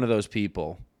if you're one of those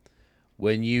people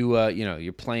when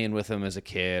you're playing with him as a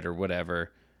kid or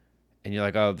whatever, and you're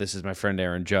like, oh, this is my friend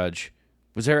Aaron Judge.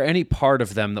 Was there any part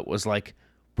of them that was like,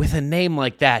 with a name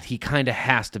like that, he kind of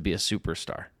has to be a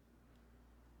superstar?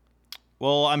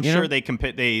 Well, I'm sure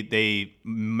they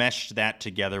meshed that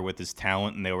together with his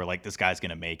talent, and they were like, this guy's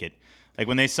going to make it. Like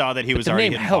when they saw that he was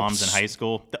already hitting bombs in high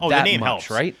school. Oh, the name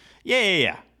helps, right?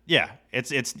 Yeah.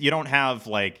 It's you don't have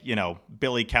like,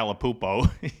 Billy Calapupo,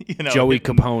 Joey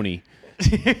Capone.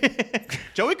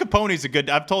 Joey Capone's a good.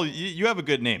 I've told you have a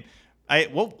good name. I'm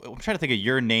trying to think of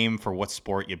your name for what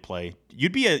sport you'd play.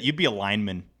 You'd be a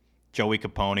lineman, Joey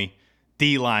Capone.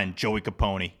 D-line, Joey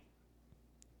Capone.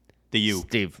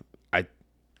 Steve,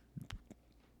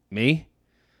 Me?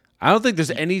 I don't think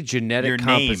there's any genetic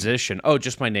composition. Oh,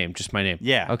 just my name.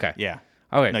 Yeah. Okay. Yeah.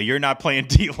 Okay. No, you're not playing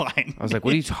D-line. I was like,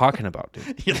 what are you talking about,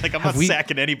 dude? You're like, I'm not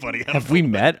sacking anybody. Have we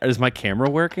met? Is my camera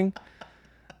working?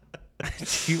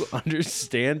 Do you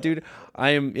understand, dude?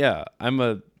 I'm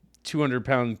a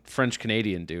 200-pound French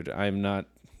Canadian, dude. I'm not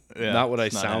what I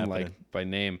sound like by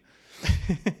name.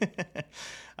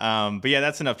 But yeah,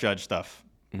 that's enough Judge stuff.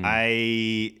 Mm-hmm.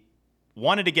 I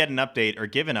wanted to get an update, or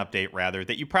give an update rather,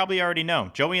 that you probably already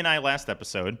know. Joey and I last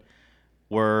episode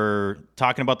were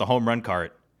talking about the home run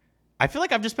cart. I feel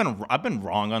like I've been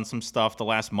wrong on some stuff the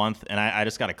last month, and I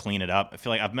just got to clean it up. I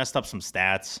feel like I've messed up some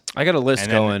stats. I got a list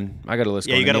going. Yeah, you got a list.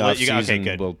 Okay,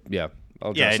 good.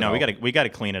 We got to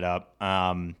clean it up.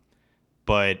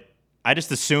 But I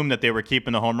just assumed that they were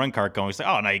keeping the home run cart going. It's like,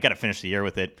 oh no, you got to finish the year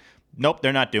with it. Nope,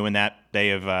 they're not doing that. They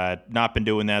have not been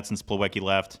doing that since Plawecki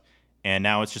left, and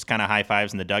now it's just kind of high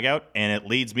fives in the dugout. And it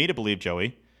leads me to believe,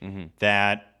 Joey,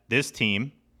 that this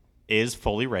team is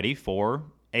fully ready for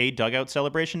a dugout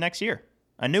celebration next year,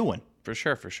 a new one. For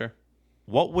sure.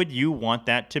 What would you want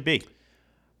that to be?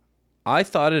 I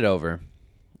thought it over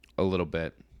a little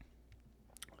bit.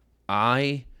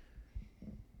 I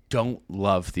don't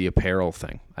love the apparel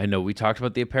thing. I know we talked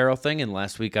about the apparel thing, and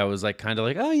last week I was like, kind of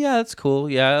like, oh yeah, that's cool.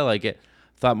 Yeah, I like it.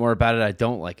 Thought more about it. I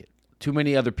don't like it. Too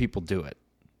many other people do it,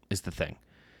 is the thing.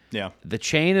 Yeah. The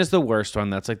chain is the worst one.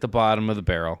 That's like the bottom of the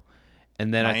barrel.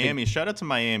 And then Miami, shout out to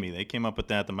Miami. They came up with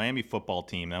that. The Miami football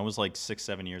team. That was like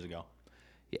 6-7 years ago.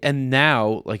 And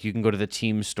now, like, you can go to the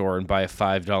team store and buy a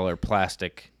 $5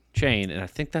 plastic chain, and I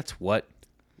think that's what,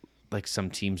 like, some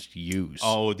teams use.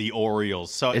 Oh, the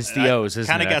Orioles. So it's the O's, isn't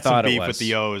it? Kind of got some beef with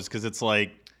the O's because it's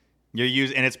like you're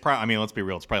using, and it's probably. I mean, let's be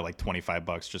real. It's probably like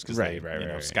 $25 just because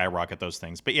they skyrocket those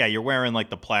things. But yeah, you're wearing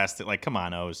like the plastic. Like, come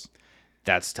on, O's.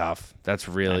 That's tough. That's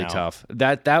really tough.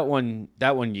 That one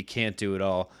you can't do at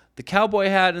all. The cowboy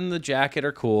hat and the jacket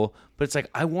are cool, but it's like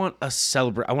I want a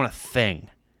I want a thing.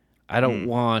 I don't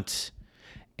want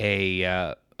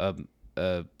a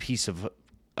piece of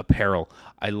apparel.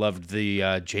 I loved the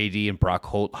JD and Brock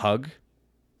Holt hug.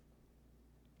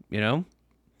 You know,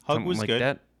 hug something was like good.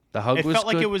 That. The hug was good. It felt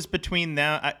like it was between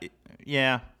them.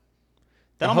 Yeah.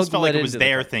 That almost felt like it was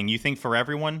their thing. You think for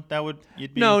everyone that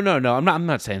you'd be? No. I'm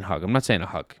not saying hug. I'm not saying a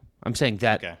hug. I'm saying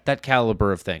that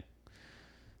caliber of thing.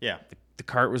 Yeah. The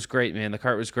cart was great, man. The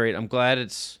cart was great. I'm glad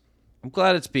it's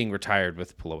being retired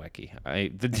with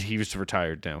Plawecki. He was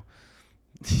retired now.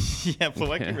 Yeah,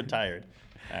 Plawecki retired.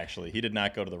 Actually, he did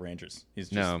not go to the Rangers. He's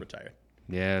just retired.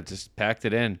 Yeah, just packed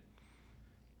it in.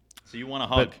 So you want a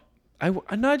hug?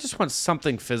 I just want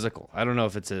something physical. I don't know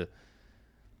if it's a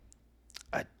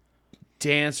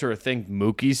dance or a thing.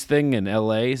 Mookie's thing in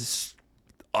LA is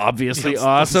obviously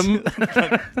awesome.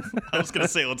 I was gonna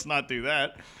say, let's not do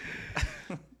that.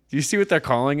 Do you see what they're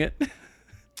calling it?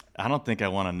 I don't think I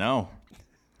want to know.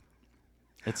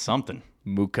 It's something.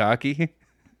 Mookaki?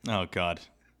 Oh, God.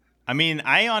 I mean,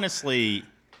 I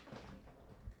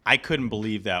couldn't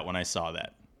believe that when I saw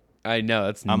that. I know.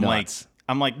 That's nuts.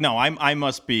 I'm like, no, I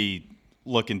must be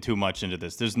looking too much into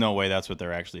this. There's no way that's what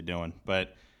they're actually doing.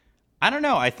 But I don't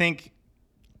know. I think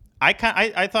I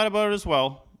thought about it as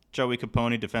well. Joey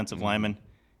Capone, defensive lineman.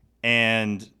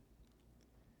 And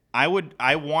I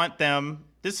want them.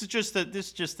 This is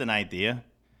just an idea.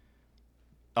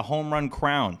 A home run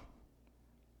crown.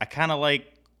 I kind of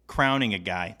like crowning a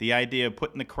guy. The idea of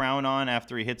putting the crown on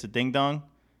after he hits a ding dong.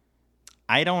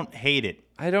 I don't hate it.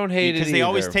 I don't hate it because they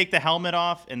always take the helmet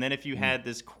off, and then if you had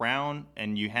this crown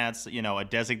and you had a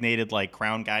designated like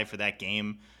crown guy for that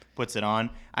game puts it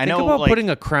on. Think about putting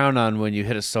a crown on when you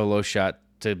hit a solo shot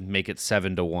to make it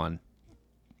 7-1.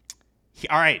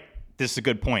 All right, this is a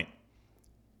good point.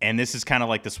 And this is kind of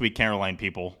like the Sweet Caroline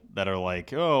people that are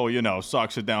like, oh,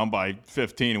 Sox are down by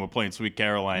 15 and we're playing Sweet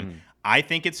Caroline. I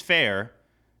think it's fair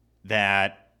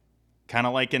that kind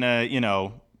of like in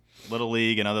a, Little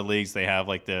League and other leagues, they have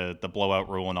like the blowout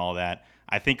rule and all that.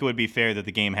 I think it would be fair that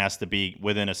the game has to be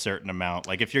within a certain amount.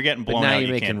 Like if you're getting blown out,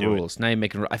 you can't do it. Now you're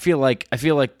making rules. I feel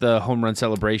like the home run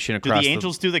celebration across Do the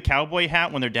Angels do the cowboy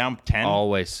hat when they're down 10?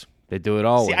 Always. They do it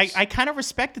always. See, I kind of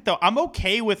respect it, though. I'm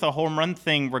okay with a home run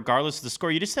thing regardless of the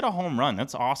score. You just hit a home run.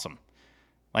 That's awesome.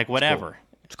 Like, whatever.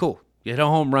 It's cool. You hit a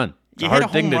home run. You hit a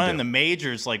home run in the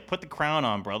majors. Like, put the crown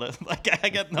on, brother. Like, I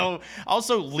got no...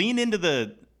 Also, lean into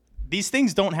the... These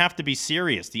things don't have to be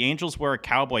serious. The Angels wear a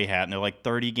cowboy hat, and they're like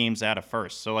 30 games out of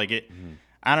first. So, like,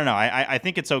 I don't know. I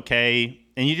think it's okay.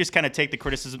 And you just kind of take the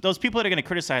criticism. Those people that are going to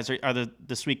criticize are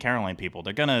the Sweet Caroline people.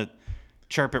 They're going to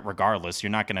chirp it regardless.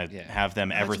 You're not going to have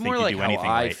them ever think you do anything right. It's more like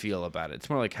how I feel about it. It's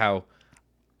more like how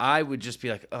I would just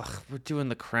be like, ugh, we're doing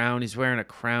the crown. He's wearing a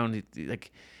crown.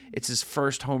 Like, it's his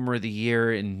first homer of the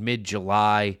year in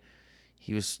mid-July.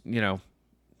 He was,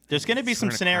 There's going to be some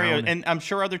scenario, and I'm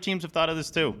sure other teams have thought of this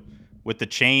too, with the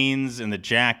chains and the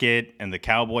jacket and the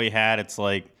cowboy hat. It's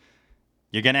like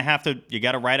you got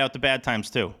to ride out the bad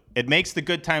times too. It makes the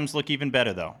good times look even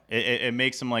better though. It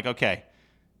makes them like, okay,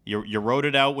 you rode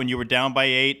it out when you were down by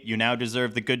 8. You now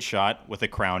deserve the good shot with a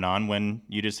crown on when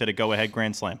you just hit a go-ahead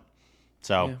grand slam.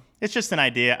 So It's just an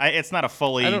idea. It's not a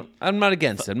fully. I'm not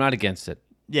against it. I'm not against it.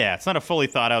 Yeah, it's not a fully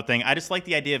thought out thing. I just like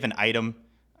the idea of an item.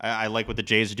 I like what the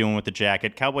Jays are doing with the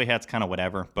jacket. Cowboy hat's kind of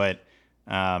whatever, but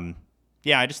I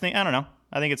just think, I don't know.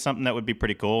 I think it's something that would be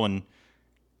pretty cool. And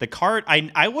the cart,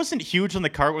 I wasn't huge on the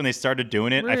cart when they started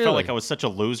doing it. Really? I felt like I was such a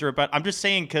loser about it. I'm just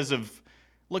saying because of,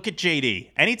 look at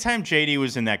JD. Anytime JD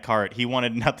was in that cart, he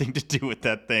wanted nothing to do with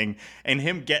that thing. And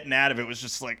him getting out of it was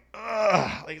just like,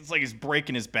 ugh. Like, it's like he's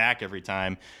breaking his back every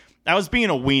time. I was being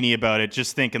a weenie about it,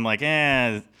 just thinking like,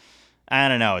 I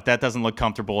don't know. That doesn't look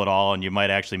comfortable at all, and you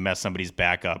might actually mess somebody's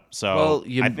back up. So,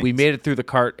 we made it through the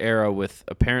cart era with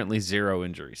apparently 0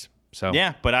 injuries. So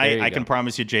yeah, but I can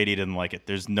promise you JD didn't like it.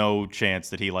 There's no chance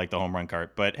that he liked the home run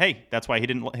cart. But hey, that's why he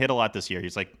didn't hit a lot this year.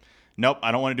 He's like, nope,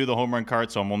 I don't want to do the home run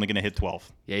cart, so I'm only going to hit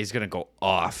 12. Yeah, he's going to go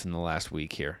off in the last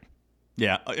week here.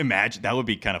 Yeah, imagine. That would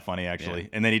be kind of funny, actually. Yeah.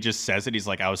 And then he just says it. He's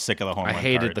like, I was sick of the home run cart. I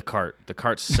hated the cart. The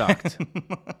cart sucked.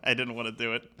 I didn't want to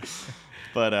do it.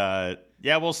 But,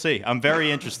 yeah, we'll see. I'm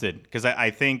very interested because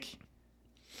I think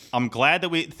I'm glad that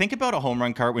we think about a home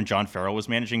run cart when John Farrell was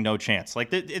managing. No chance.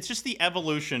 Like, it's just the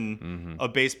evolution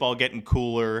of baseball getting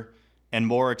cooler and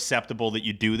more acceptable that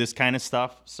you do this kind of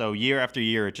stuff. So year after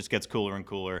year, it just gets cooler and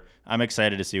cooler. I'm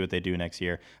excited to see what they do next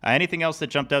year. Anything else that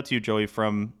jumped out to you, Joey,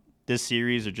 from this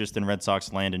series or just in Red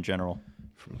Sox land in general?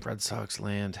 From Red Sox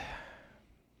land.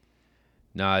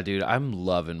 Nah, dude, I'm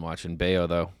loving watching Bayo,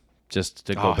 though. Just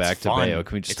to go back to Bayo,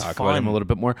 can we just talk about him a little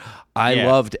bit more? I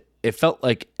loved it. Felt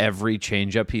like every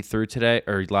changeup he threw today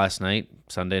or last night,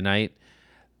 Sunday night,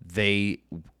 they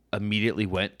immediately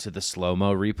went to the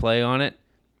slow-mo replay on it.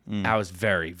 I was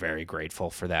very, very grateful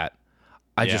for that.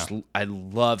 I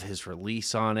love his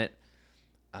release on it.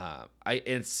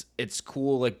 It's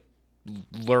cool, like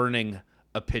learning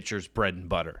a pitcher's bread and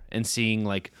butter and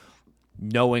seeing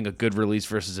knowing a good release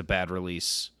versus a bad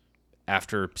release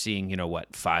after seeing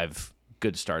 5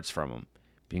 good starts from him,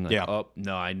 being like, oh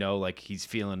no, I know he's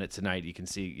feeling it tonight. You can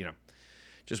see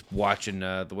just watching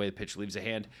the way the pitch leaves a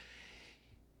hand.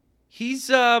 He's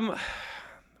I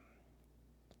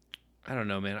don't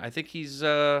know, man. I think he's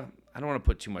I don't want to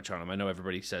put too much on him. I know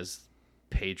everybody says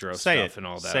Pedro stuff and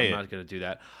all that. I'm not going to do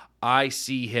that. I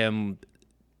see him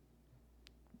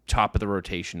top of the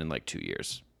rotation in 2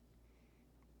 years.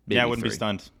 Maybe I wouldn't 3. be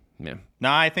stunned. Yeah.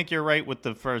 No, I think you're right with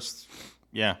the first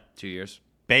 2 years.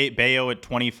 Bayo at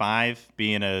 25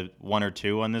 being a 1 or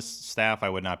 2 on this staff, I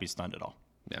would not be stunned at all.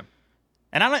 Yeah.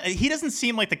 And he doesn't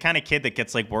seem like the kind of kid that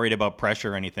gets worried about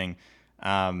pressure or anything.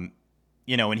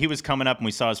 When he was coming up and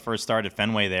we saw his first start at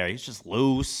Fenway there, he's just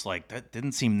loose. That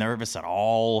didn't seem nervous at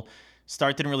all.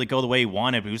 Start didn't really go the way he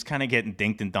wanted, but he was kind of getting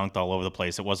dinked and dunked all over the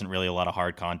place. It wasn't really a lot of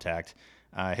hard contact.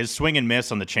 His swing and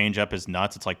miss on the changeup is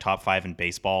nuts. It's top 5 in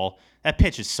baseball. That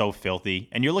pitch is so filthy.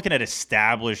 And you're looking at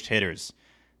established hitters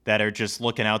that are just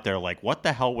looking out there like, what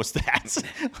the hell was that?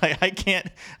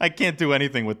 I can't do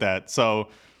anything with that. So,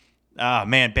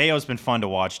 man, Bayo's been fun to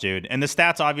watch, dude. And the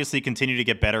stats obviously continue to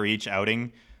get better each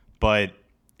outing, but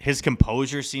his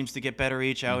composure seems to get better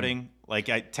each outing.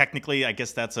 Technically, I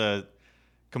guess that's a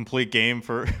complete game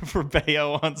for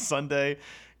Bayo on Sunday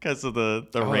because of the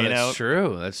rain out.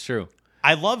 That's true.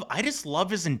 I just love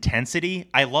his intensity.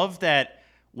 I love that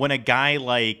when a guy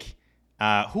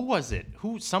who was it?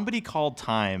 Somebody called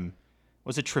time.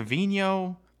 Was it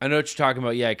Trevino? I know what you're talking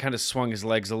about. Yeah, he kind of swung his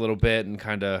legs a little bit and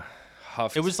kind of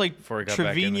huffed. It was before he got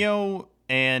Trevino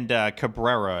and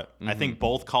Cabrera. I think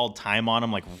both called time on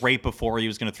him right before he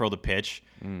was going to throw the pitch,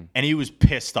 and he was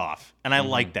pissed off. And I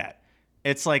like that.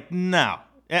 It's no,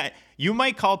 you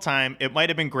might call time. It might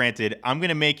have been granted. I'm going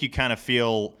to make you kind of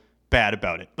feel bad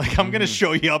about it. I'm going to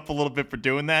show you up a little bit for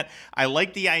doing that. I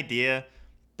like the idea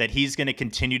that he's going to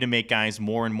continue to make guys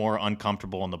more and more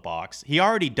uncomfortable in the box. He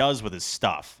already does with his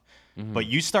stuff. But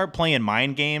you start playing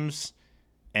mind games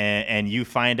and you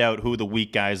find out who the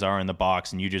weak guys are in the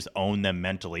box and you just own them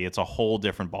mentally. It's a whole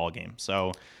different ballgame.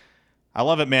 So I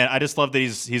love it, man. I just love that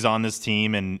he's on this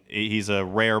team and he's a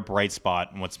rare bright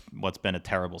spot in what's been a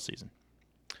terrible season.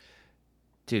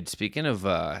 Dude, speaking of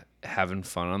having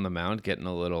fun on the mound, getting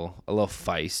a little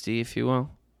feisty, if you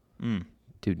will.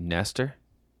 Dude,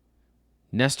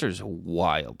 Nestor's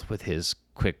wild with his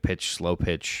quick pitch, slow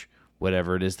pitch,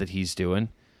 whatever it is that he's doing.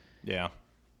 Yeah.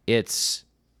 It's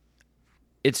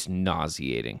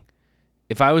nauseating.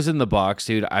 If I was in the box,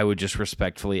 dude, I would just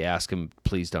respectfully ask him,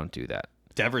 please don't do that.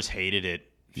 Devers hated it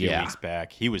a few weeks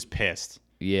back. He was pissed.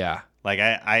 Yeah. Like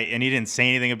and he didn't say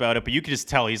anything about it, but you could just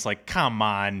tell he's like, "Come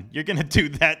on, you're gonna do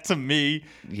that to me?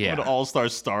 Yeah, I'm an all-star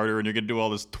starter, and you're gonna do all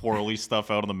this twirly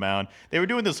stuff out on the mound." They were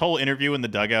doing this whole interview in the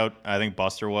dugout. I think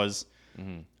Buster was.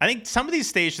 I think some of these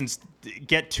stations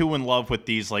get too in love with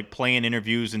these like playing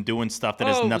interviews and doing stuff that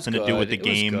has nothing to do with the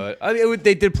game. Was good. I mean,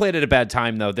 they did play it at a bad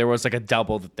time though. There was like a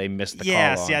double that they missed the call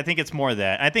on. Yeah, I think it's more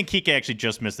that. I think Kike actually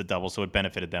just missed the double, so it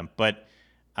benefited them. But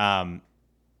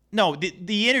no,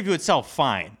 the interview itself,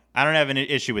 fine. I don't have an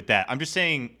issue with that. I'm just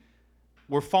saying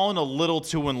we're falling a little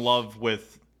too in love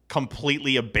with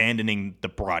completely abandoning the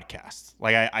broadcast.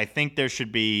 Like, I think there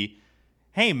should be,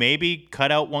 hey, maybe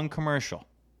cut out one commercial.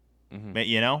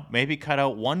 You know, maybe cut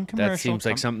out one commercial. That seems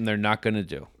like something they're not going to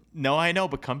do. No, I know,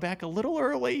 but come back a little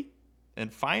early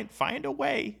and find a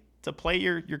way to play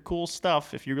your cool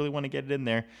stuff if you really want to get it in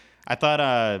there. I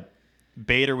thought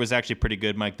Bader was actually pretty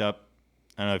good mic'd up.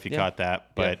 I don't know if you caught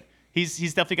that, but he's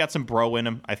definitely got some bro in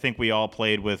him. I think we all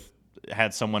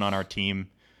had someone on our team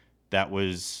that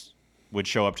would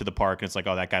show up to the park and it's like,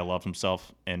 oh, that guy loves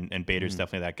himself, and Bader's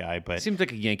definitely that guy. But seems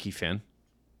like a Yankee fan.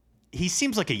 He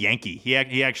seems like a Yankee.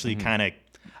 He actually kind of.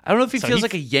 I don't know if he feels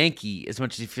like a Yankee as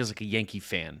much as he feels like a Yankee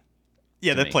fan.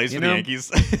 Yeah, that plays for the Yankees.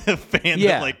 A fan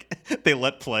that like they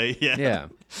let play. Yeah.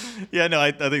 No,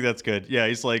 I think that's good. Yeah,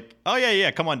 he's like, oh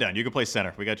yeah, come on down. You can play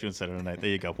center. We got you in center tonight. There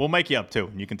you go. We'll mic you up too,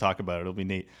 and you can talk about it. It'll be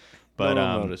neat. But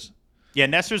notice. Yeah,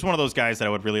 Nestor's one of those guys that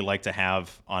I would really like to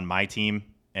have on my team,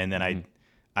 and then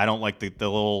I don't like the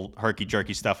little herky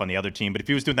jerky stuff on the other team. But if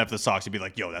he was doing that for the Sox, he'd be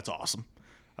like, yo, that's awesome.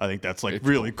 I think that's like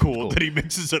really cool that he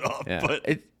mixes it up. Yeah.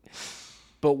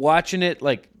 But watching it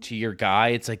like to your guy,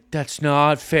 it's like, that's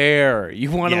not fair. You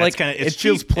want to like, it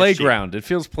feels playground. It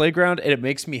feels playground, and it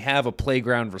makes me have a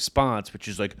playground response, which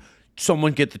is like,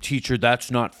 someone get the teacher.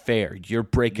 That's not fair. You're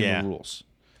breaking the rules.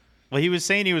 Well, he was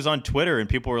saying he was on Twitter, and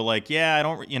people were like, he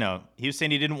was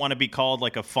saying he didn't want to be called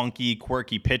like a funky,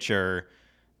 quirky pitcher.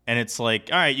 And it's like,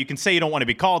 all right, you can say you don't want to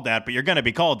be called that, but you're going to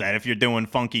be called that if you're doing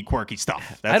funky, quirky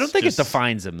stuff. I don't think it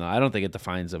defines him, though. I don't think it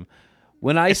defines him.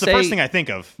 It's the first thing I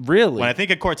think of. Really? When I think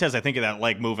of Cortez, I think of that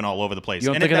leg moving all over the place. You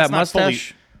don't think of that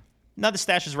mustache? No, the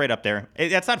stash is right up there.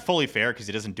 That's not fully fair because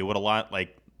he doesn't do it a lot.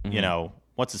 Like,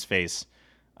 what's his face?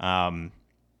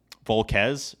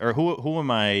 Volquez? Or who am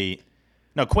I?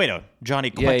 No, Cueto. Johnny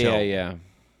Cueto. Yeah.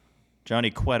 Johnny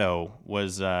Cueto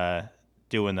was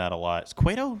doing that a lot. Is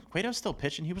Cueto's still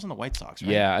pitching? He was on the White Sox,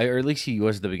 right? Yeah, or at least he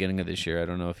was at the beginning of this year. I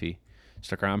don't know if he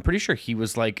stuck around. I'm pretty sure he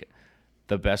was like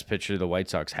the best pitcher the White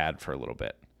Sox had for a little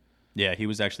bit. Yeah, he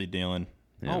was actually dealing.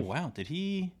 Yeah. Oh, wow.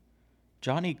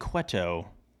 Johnny Cueto,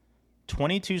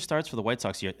 22 starts for the White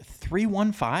Sox here.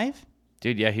 3.15?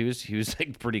 Dude, yeah, he was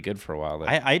like pretty good for a while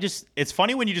there. It's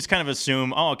funny when you just kind of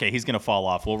assume, oh, okay, he's going to fall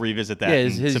off. We'll revisit that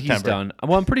in September. He's done.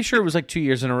 Well, I'm pretty sure it was like 2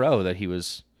 years in a row that he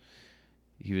was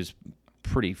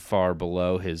pretty far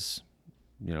below his,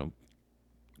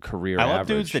 career average. I love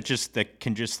dudes that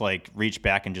can just like reach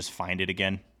back and just find it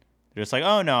again. They're just like,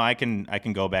 oh no, I can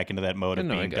go back into that mode of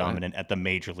being dominant at the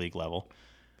major league level.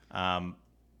 But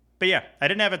yeah, I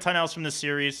didn't have a ton else from this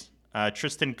series.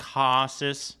 Triston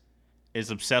Casas is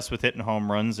obsessed with hitting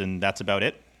home runs, and that's about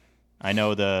it. I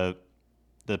know the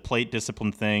plate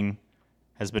discipline thing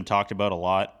has been talked about a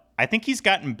lot. I think he's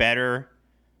gotten better.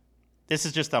 This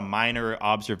is just a minor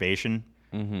observation.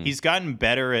 Mm-hmm. He's gotten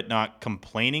better at not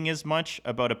complaining as much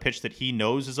about a pitch that he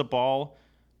knows is a ball,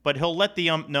 but he'll let the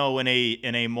ump know in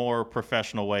a more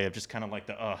professional way of just kind of like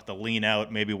the lean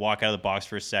out, maybe walk out of the box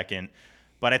for a second.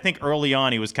 But I think early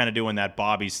on he was kind of doing that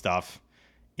Bobby stuff,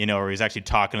 where he's actually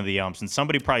talking to the umps, and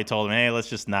somebody probably told him, hey,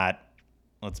 let's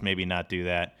maybe not do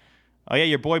that. Oh yeah,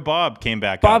 your boy Bob came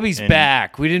back. Bobby's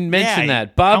back. We didn't mention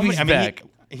that. Bobby's back.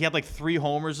 He had like 3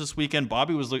 homers this weekend.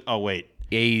 Bobby was like, oh wait.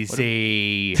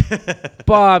 Easy.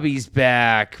 Bobby's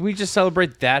back. Can we just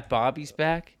celebrate that Bobby's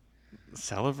back?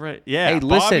 Celebrate? Yeah. Hey,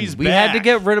 listen, we had to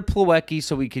get rid of Plawecki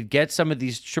so we could get some of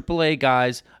these AAA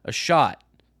guys a shot.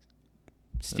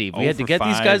 Steve, we had to get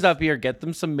these guys up here, get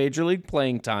them some major league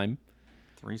playing time.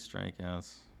 3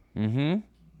 strikeouts. Mm-hmm.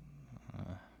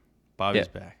 Bobby's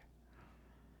back.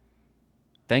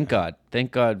 Thank God.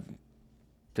 Thank God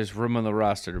there's room on the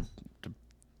roster to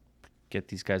get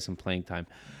these guys some playing time.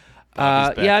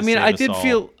 Yeah, I mean, I did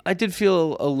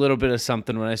feel a little bit of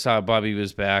something when I saw Bobby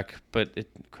was back, but it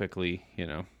quickly,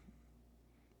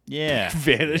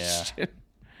 vanished. Yeah.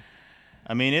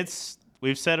 I mean,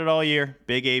 we've said it all year.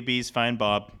 Big ABs find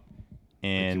Bob.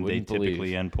 and they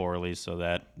typically end poorly, so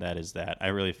that is that. I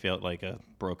really feel like a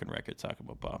broken record talking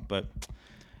about Bob. But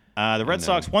the Red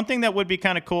Sox, one thing that would be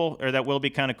kind of cool, or that will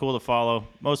be kind of cool to follow,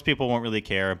 most people won't really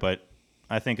care, but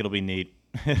I think it'll be neat.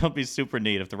 It'll be super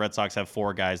neat if the Red Sox have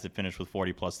 4 guys that finish with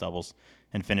 40-plus doubles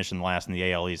and finish in last in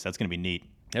the AL East. That's going to be neat.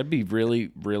 That'd be really,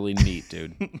 really neat,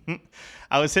 dude.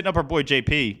 I was hitting up our boy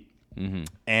JP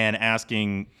and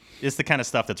asking, it's the kind of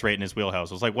stuff that's right in his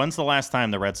wheelhouse. I was like, when's the last time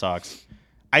the Red Sox...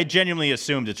 I genuinely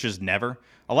assumed it's just never.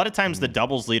 A lot of times the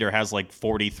doubles leader has like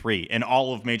 43 in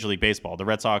all of Major League Baseball. The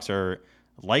Red Sox are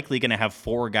likely going to have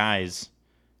 4 guys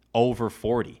over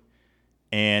 40.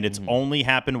 And it's only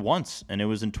happened once, and it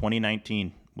was in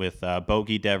 2019 with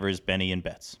Bogey, Devers, Benny, and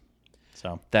Betts.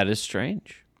 So that is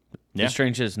strange. Yeah. It's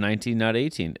strange that it's 19, not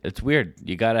 18. It's weird.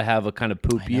 You got to have a kind of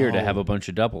poop year to have a bunch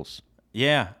of doubles.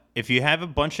 Yeah. If you have a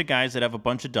bunch of guys that have a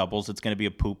bunch of doubles, it's going to be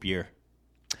a poop year.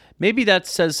 Maybe that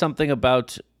says something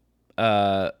about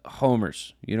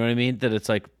homers. You know what I mean? That it's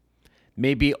like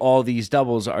maybe all these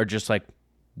doubles are just like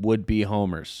would-be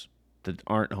homers that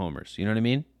aren't homers. You know what I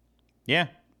mean? Yeah.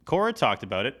 Cora talked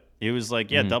about it. He was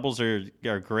like, yeah, doubles are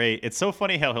great. It's so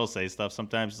funny how he'll say stuff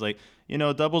sometimes. He's like,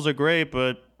 doubles are great,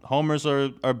 but homers are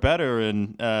better,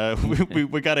 and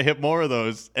we got to hit more of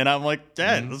those. And I'm like,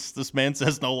 Dad, this man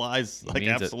says no lies. Like,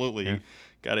 absolutely. Yeah.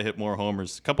 Got to hit more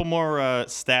homers. A couple more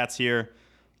stats here.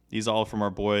 These all from our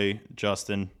boy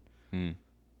Justin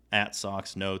at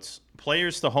Sox Notes.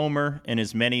 Players to homer in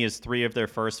as many as 3 of their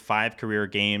first 5 career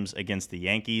games against the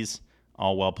Yankees,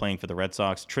 all while playing for the Red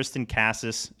Sox. Tristan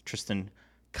Casas,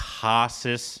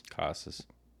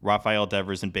 Rafael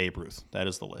Devers, and Babe Ruth. That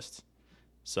is the list.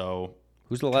 So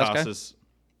who's the last guy?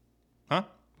 Huh?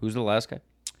 Who's the last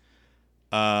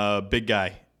guy? Big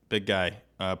guy.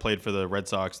 Played for the Red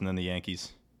Sox and then the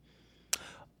Yankees.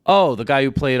 Oh, the guy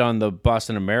who played on the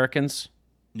Boston Americans?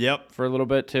 Yep. For a little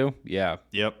bit, too? Yeah.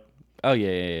 Yep. Oh,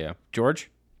 yeah.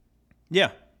 George? Yeah.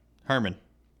 Herman.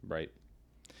 Right.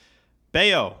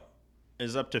 Bayo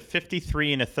is up to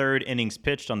 53 1/3 innings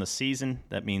pitched on the season.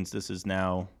 That means this is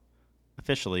now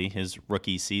officially his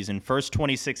rookie season. First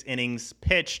 26 innings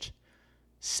pitched,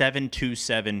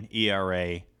 7.27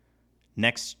 ERA.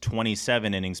 Next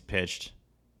 27 innings pitched,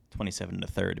 27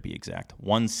 1/3 to be exact,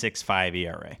 1.65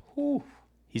 ERA. Whew.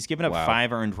 He's given up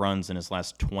 5 earned runs in his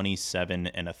last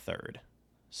 27 1/3.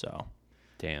 So,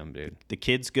 damn, dude. The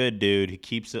kid's good, dude. He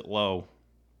keeps it low.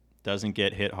 Doesn't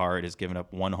get hit hard. Has given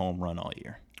up 1 home run all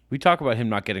year. We talk about him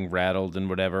not getting rattled and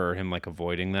whatever, or him like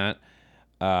avoiding that.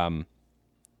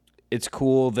 It's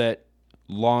cool that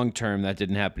long term that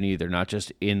didn't happen either. Not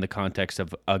just in the context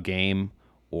of a game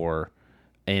or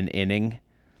an inning,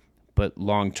 but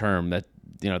long term that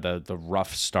the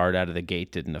rough start out of the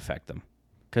gate didn't affect them.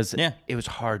 Because it was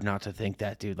hard not to think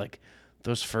that, dude. Like,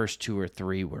 those first 2 or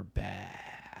 3 were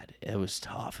bad. It was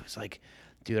tough. It was like,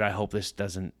 dude, I hope this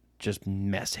doesn't just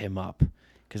mess him up.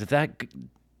 Because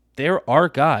there are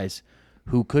guys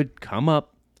who could come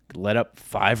up, let up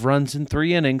 5 runs in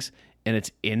 3 innings, and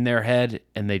it's in their head,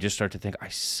 and they just start to think, I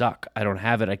suck. I don't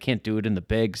have it. I can't do it in the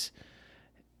bigs.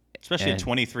 Especially at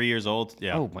 23 years old.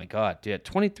 Yeah. Oh, my God. Dude,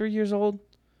 23 years old?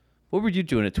 What were you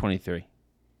doing at 23?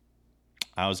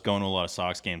 I was going to a lot of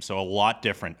Sox games, so a lot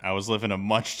different. I was living a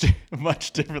much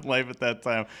different life at that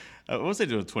time. What was I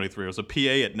doing at 23? I was a PA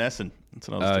at Nesson. That's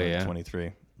what I was doing at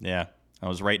 23. Yeah. I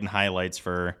was writing highlights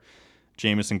for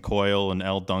Jamison Coyle and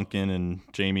Al Duncan and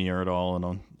Jamie Erdahl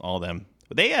and all them.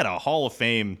 But they had a Hall of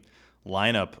Fame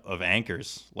lineup of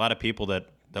anchors. A lot of people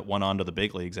that went on to the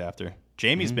big leagues after.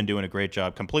 Jamie's been doing a great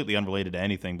job, completely unrelated to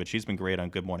anything, but she's been great on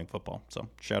Good Morning Football. So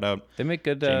shout out. They make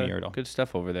good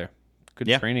stuff over there.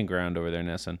 Good training ground over there,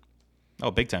 Nesson.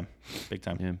 Oh, big time.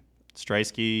 Yeah.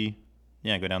 Streisky,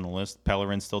 go down the list.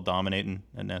 Pellerin's still dominating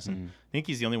at Nesson. I think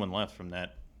he's the only one left from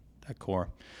that core.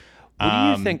 What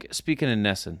do you think, speaking of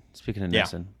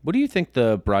Nesson, what do you think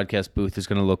the broadcast booth is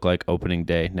going to look like opening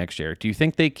day next year? Do you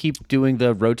think they keep doing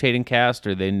the rotating cast,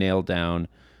 or they nail down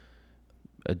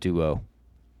a duo?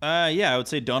 I would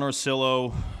say Don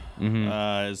Orsillo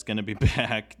is going to be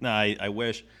back. No, I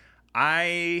wish.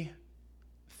 I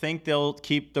think they'll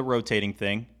keep the rotating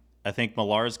thing. I think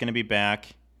Millar is going to be back.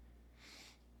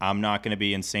 I'm not going to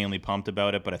be insanely pumped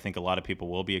about it, but I think a lot of people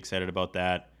will be excited about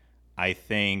that. I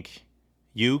think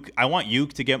I want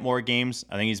Uke to get more games.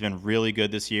 I think he's been really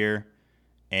good this year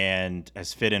and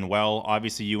has fit in well.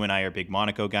 Obviously, you and I are big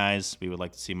Monaco guys. We would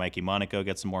like to see Mikey Monaco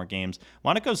get some more games.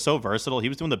 Monaco's so versatile. He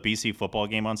was doing the BC football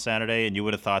game on Saturday, and you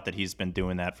would have thought that he's been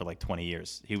doing that for like 20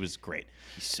 years. He was great.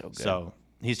 He's so good. So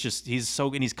he's so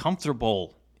good. He's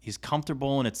comfortable. He's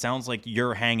comfortable, and it sounds like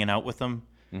you're hanging out with him.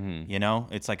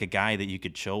 Mm-hmm. It's like a guy that you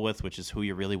could chill with, which is who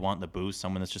you really want in the booth.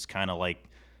 Someone that's just kind of like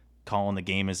calling the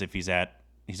game as if he's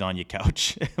on your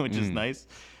couch, which is nice.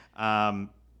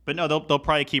 But no, they'll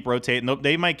probably keep rotating.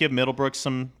 They might give Middlebrooks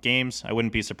some games. I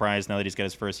wouldn't be surprised now that he's got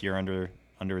his first year under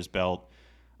his belt.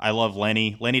 I love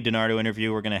Lenny. Lenny DiNardo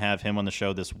interview. We're going to have him on the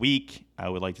show this week. I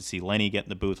would like to see Lenny get in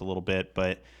the booth a little bit.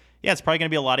 But, yeah, it's probably going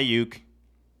to be a lot of Uke,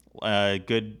 a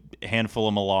good handful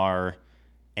of Millar.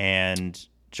 And,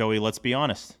 Joey, let's be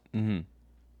honest.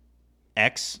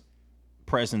 X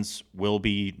presence will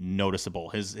be noticeable.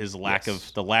 His lack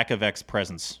of X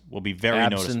presence will be very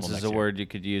noticeable. Absence is a word you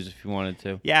could use if you wanted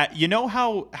to. Yeah, you know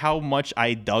how much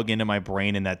I dug into my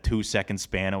brain in that 2-second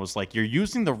span. I was like, you're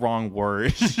using the wrong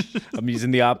word. I'm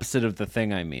using the opposite of the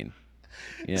thing I mean.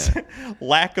 Yeah.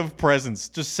 Lack of presence.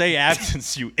 Just say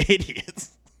absence, you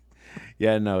idiots.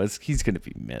 Yeah, no, he's gonna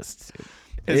be missed.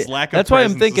 His lack of that's why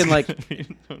I'm presence thinking like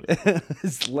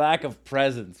his lack of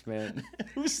presence, man.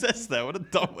 Who says that? What a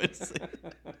dumb way to say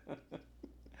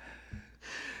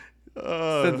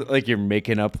it. Like you're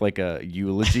making up like a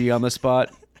eulogy on the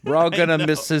spot. We're all gonna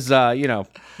miss his now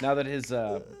that his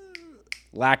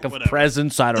lack of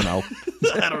presence, I don't know.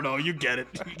 I don't know. You get it.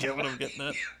 You get what I'm getting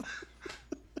at.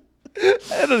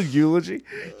 And a eulogy.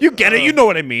 You get it. You know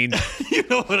what I mean. You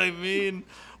know what I mean.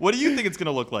 What do you think it's going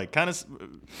to look like? Kind of,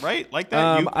 right? Like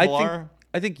that?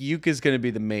 I think Uke is going to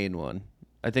be the main one.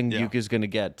 I think Uke is going to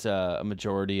get a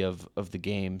majority of the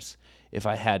games, if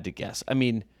I had to guess. I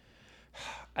mean,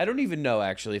 I don't even know,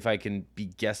 actually, if I can be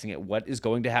guessing at what is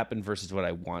going to happen versus what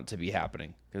I want to be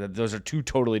happening. Those are two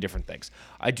totally different things.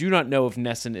 I do not know if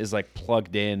Nesson is, like,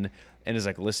 plugged in and is,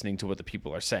 like, listening to what the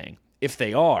people are saying. If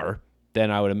they are,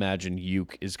 then I would imagine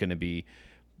Uke is going to be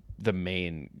the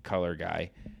main color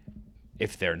guy.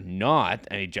 If they're not,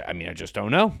 I just don't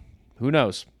know. Who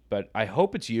knows? But I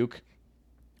hope it's Uke.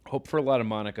 Hope for a lot of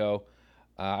Monaco.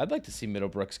 I'd like to see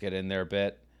Middlebrooks get in there a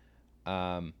bit.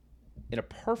 In a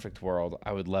perfect world,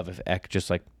 I would love if Eck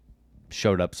just like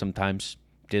showed up sometimes,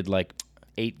 did like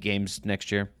 8 games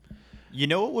next year. You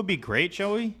know what would be great,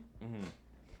 Joey?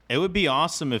 It would be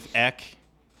awesome if Eck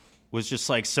was just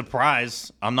like,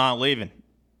 surprise, I'm not leaving.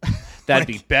 That'd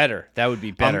be better. That would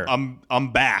be better.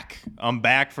 I'm back. I'm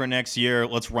back for next year.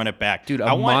 Let's run it back. Dude,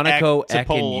 I want Monaco, Eck,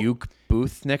 and Uke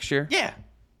booth next year? Yeah.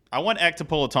 I want Eck to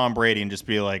pull a Tom Brady and just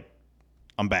be like,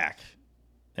 I'm back.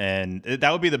 And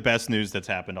that would be the best news that's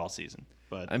happened all season.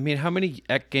 But I mean, how many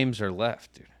Eck games are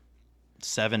left, dude?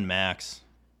 7 max.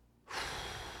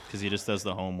 Because he just does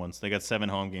the home ones. They got 7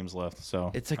 home games left.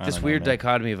 So it's like this weird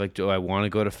dichotomy of like, do I want to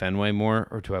go to Fenway more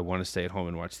or do I want to stay at home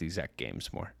and watch these Eck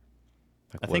games more?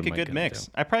 Like, I think a good mix.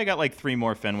 I probably got like 3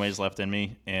 more Fenways left in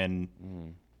me, and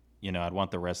I'd want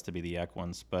the rest to be the Eck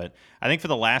ones. But I think for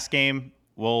the last game,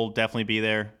 we'll definitely be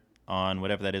there on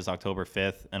whatever that is, October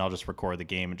 5th, and I'll just record the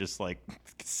game and just like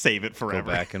save it forever.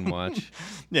 Go back and watch.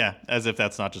 Yeah, as if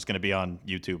that's not just going to be on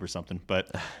YouTube or something.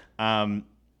 But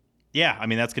yeah, I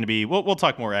mean that's going to be. We'll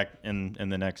talk more Eck in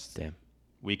the next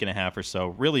week and a half or so.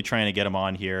 Really trying to get him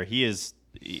on here. It's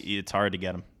hard to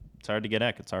get him. It's hard to get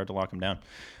Eck. It's hard to lock him down.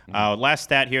 Last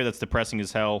stat here that's depressing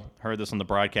as hell. Heard this on the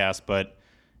broadcast, but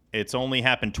it's only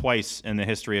happened twice in the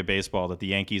history of baseball that the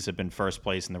Yankees have been first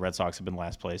place and the Red Sox have been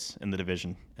last place in the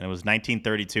division. And it was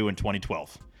 1932 and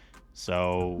 2012.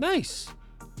 So nice.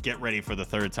 Get ready for the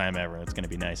 3rd time ever. It's going to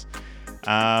be nice.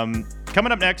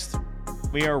 Coming up next,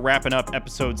 we are wrapping up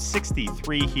episode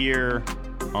 63 here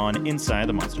on Inside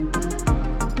the Monster.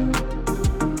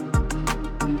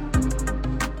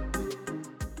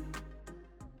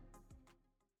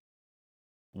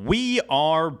 We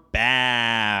are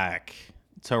back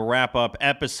to wrap up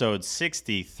episode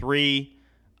 63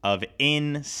 of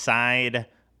Inside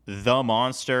the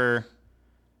Monster,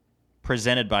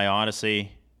 presented by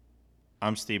Odyssey.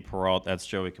 I'm Steve Perrault. That's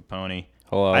Joey Capone.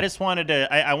 Hello. I just wanted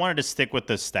to I wanted to stick with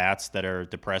the stats that are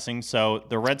depressing. So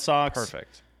the Red Sox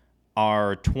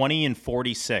are 20 and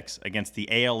 46 against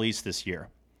the AL East this year.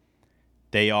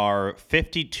 They are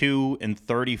 52 and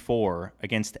 34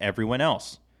 against everyone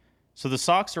else. So the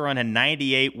Sox are on a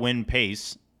 98 win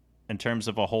pace in terms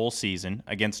of a whole season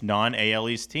against non-AL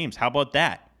East teams. How about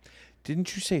that?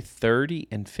 Didn't you say 30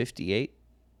 and 58?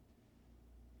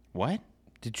 What?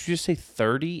 Did you just say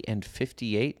 30 and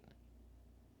 58?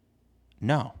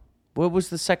 No. What was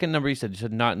the second number you said? You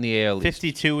said not in the AL East.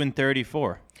 52 and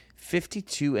 34.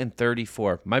 52 and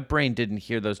 34. My brain didn't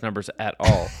hear those numbers at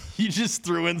all. You just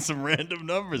threw in some random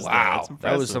numbers. Wow.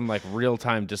 That was some like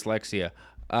real-time dyslexia.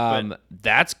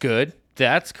 That's good.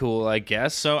 That's cool, I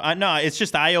guess. So, no, it's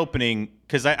just eye-opening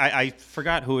because I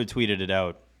forgot who had tweeted it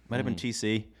out. Might have been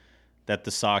TC. That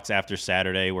the Sox after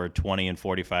Saturday were 20 and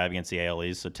 45 against the AL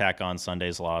East. So tack on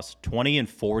Sunday's loss. 20 and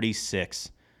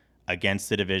 46 against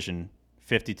the division.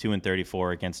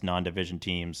 52-34 against non-division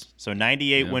teams. So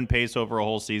 98 win pace over a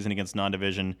whole season against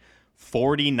non-division,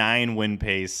 49 win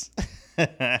pace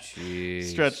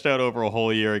stretched out over a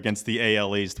whole year against the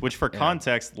AL East, which for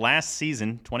context, last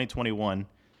season, 2021,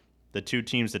 the two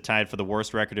teams that tied for the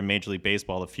worst record in Major League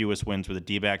Baseball, the fewest wins were the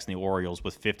D-backs and the Orioles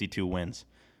with 52 wins.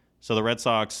 So the Red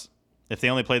Sox, if they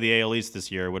only played the AL East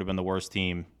this year, would have been the worst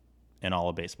team in all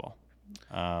of baseball.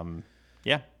 There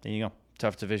you go.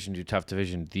 Tough division, dude. Tough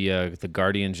division. The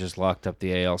Guardians just locked up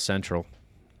the AL Central.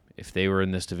 If they were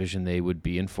in this division, they would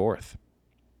be in fourth.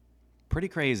 Pretty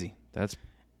crazy. That's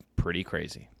pretty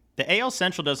crazy. The AL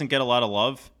Central doesn't get a lot of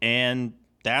love, and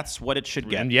that's what it should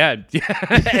get. Yeah,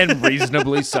 and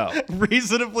reasonably so.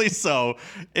 Reasonably so.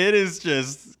 It is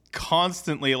just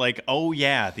constantly like, oh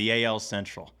yeah, the AL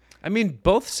Central. I mean,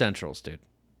 both Centrals, dude.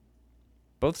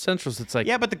 Both Centrals, it's like...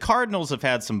 Yeah, but the Cardinals have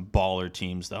had some baller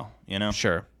teams, though, you know?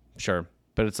 Sure.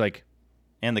 But it's like...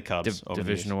 And the Cubs.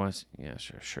 Division-wise? Yeah,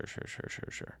 sure.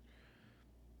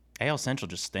 AL Central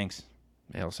just stinks.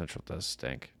 AL Central does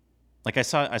stink. Like, I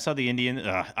saw the Indians...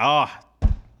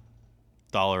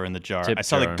 dollar in the jar. Tip I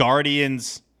saw jar. the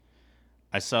Guardians.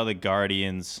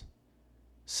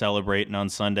 Celebrating on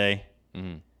Sunday.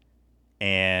 Mm-hmm.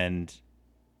 And...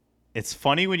 It's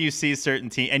funny when you see certain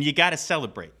teams, and you got to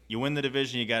celebrate. You win the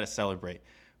division, you got to celebrate.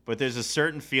 But there's a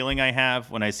certain feeling I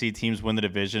have when I see teams win the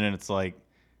division, and it's like,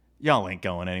 y'all ain't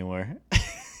going anywhere.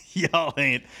 Y'all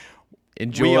ain't.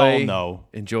 We all know.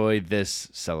 Enjoy this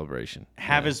celebration.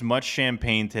 Have as much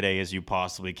champagne today as you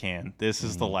possibly can. This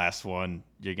is the last one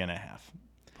you're going to have.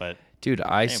 But dude,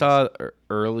 I saw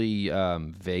early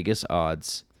Vegas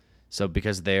odds. So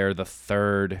because they're the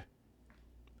third,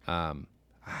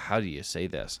 how do you say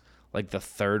this? Like the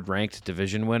third ranked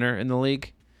division winner in the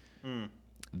league.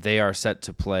 They are set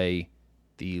to play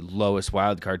the lowest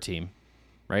wildcard team,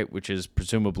 right? Which is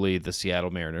presumably the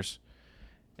Seattle Mariners.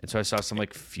 And so I saw some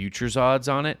like futures odds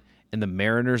on it, and the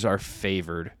Mariners are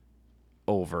favored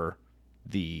over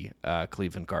the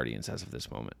Cleveland Guardians as of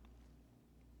this moment.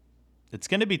 It's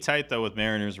going to be tight, though, with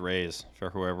Mariners Rays for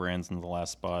whoever ends in the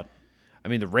last spot. I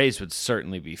mean, the Rays would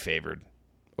certainly be favored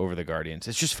over the Guardians.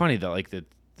 It's just funny that like the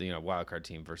wild card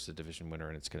team versus the division winner,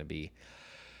 and it's going to be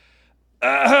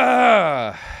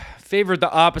favored the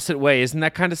opposite way. Isn't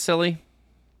that kind of silly?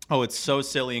 Oh, it's so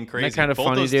silly and crazy. Isn't that kind of Both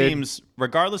funny, those dude? teams,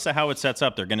 regardless of how it sets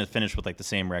up, they're going to finish with like the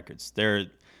same records. They're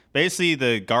basically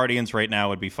the Guardians right now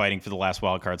would be fighting for the last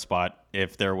wild card spot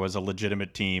if there was a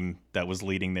legitimate team that was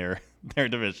leading their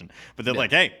division. But they're like,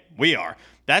 hey, we are.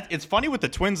 It's funny with the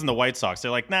Twins and the White Sox.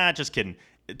 They're like, nah, just kidding.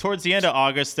 Towards the end of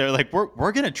August, they're like,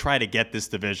 we're going to try to get this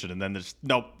division. And then there's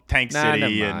Tank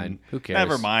City. Never mind. Who cares?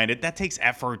 Never mind. That takes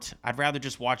effort. I'd rather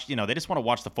just watch, they just want to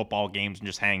watch the football games and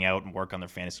just hang out and work on their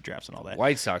fantasy drafts and all that.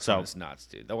 White Sox one's nuts,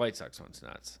 dude. The White Sox one's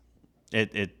nuts.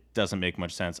 It doesn't make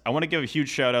much sense. I want to give a huge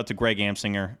shout out to Greg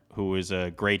Amsinger, who is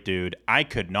a great dude. I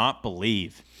could not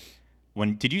believe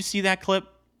did you see that clip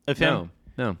of him?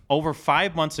 No. Over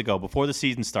 5 months ago, before the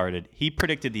season started, he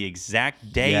predicted the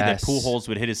exact day that Pujols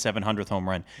would hit his 700th home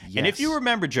run. Yes. And if you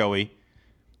remember, Joey,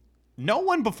 no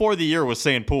one before the year was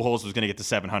saying Pujols was going to get to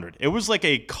 700. It was like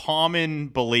a common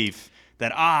belief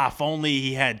that, if only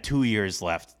he had 2 years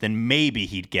left, then maybe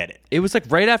he'd get it. It was like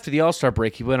right after the All-Star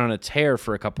break, he went on a tear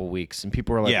for a couple weeks, and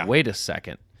people were like, wait a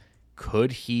second.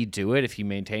 Could he do it if he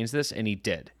maintains this? And he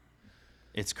did.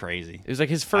 It's crazy. It was like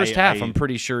his first half. I'm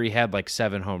pretty sure he had like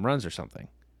 7 home runs or something.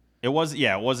 It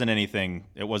wasn't anything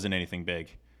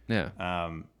big. Yeah.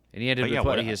 And he ended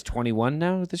with he has 21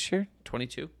 now this year?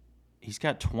 22? He's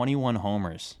got 21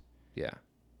 homers. Yeah.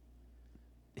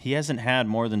 He hasn't had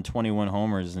more than 21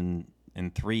 homers in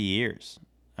 3 years.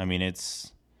 I mean,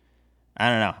 I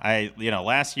don't know.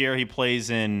 Last year he plays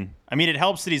in, it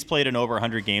helps that he's played in over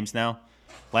 100 games now.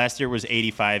 Last year was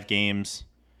 85 games.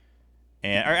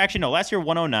 Last year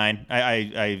 109.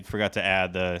 I forgot to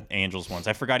add the Angels ones.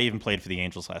 I forgot he even played for the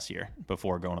Angels last year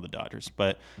before going to the Dodgers.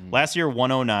 But last year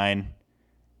 109,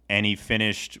 and he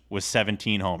finished with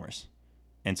 17 homers.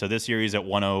 And so this year he's at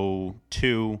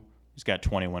 102. He's got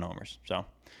 21 homers. So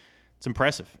it's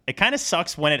impressive. It kind of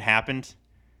sucks when it happened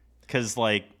because,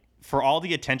 for all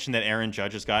the attention that Aaron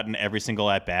Judge has gotten every single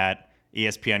at-bat,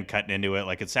 ESPN cutting into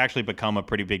it, it's actually become a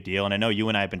pretty big deal. And I know you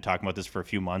and I have been talking about this for a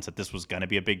few months, that this was going to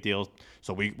be a big deal.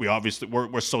 So we obviously,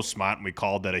 we're so smart, and we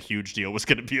called that a huge deal was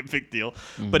going to be a big deal.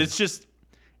 Mm-hmm. But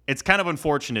it's kind of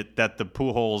unfortunate that the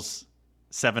Pujols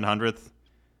 700th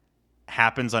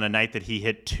happens on a night that he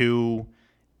hit 2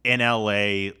 in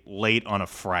LA late on a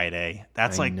Friday.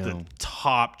 That's the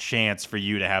top chance for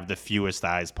you to have the fewest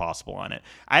eyes possible on it.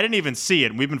 I didn't even see it,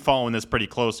 and we've been following this pretty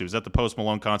closely. It was at the Post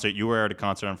Malone concert. You were at a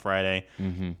concert on Friday,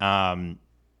 and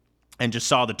just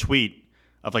saw the tweet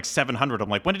of like 700. I'm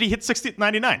like, when did he hit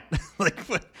 99? Like,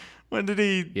 when did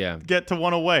he get to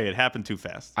one away? It happened too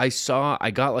fast.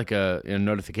 I got like a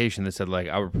notification that said like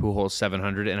Albert Pujols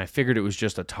 700, and I figured it was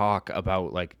just a talk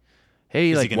about like,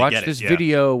 hey, like watch this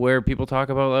video where people talk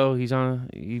about,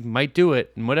 he might do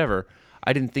it and whatever.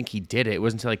 I didn't think he did it. It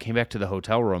wasn't until I came back to the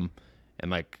hotel room and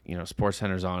like, Sports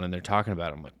Center's on and they're talking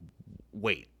about it. I'm like,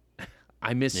 wait,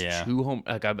 I missed 2 home.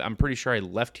 Like I'm pretty sure I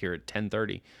left here at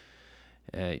 10:30.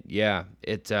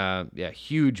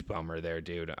 Huge bummer there,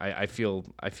 dude. I feel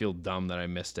dumb that I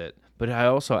missed it. But I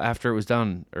also, after it was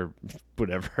done or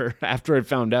whatever, after I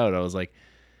found out, I was like,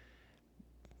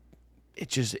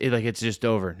 it's just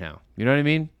over now. You know what I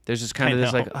mean? There's just kind of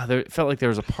this like, it felt like there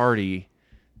was a party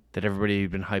that everybody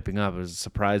had been hyping up. It was a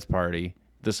surprise party.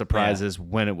 The surprise is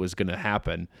when it was going to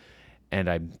happen, and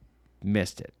I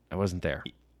missed it. I wasn't there.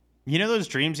 You know those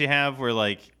dreams you have where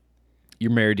like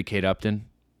you're married to Kate Upton?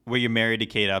 Where you're married to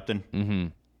Kate Upton? Mm-hmm.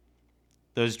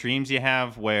 Those dreams you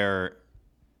have where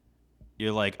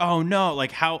you're like, oh no,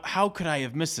 like how could I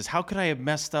have missed this? How could I have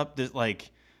messed up this?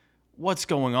 Like, what's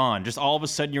going on? Just all of a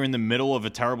sudden you're in the middle of a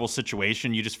terrible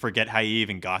situation. You just forget how you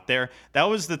even got there. That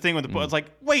was the thing with the It's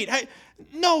like, wait,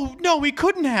 no, we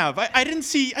couldn't have. I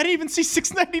didn't even see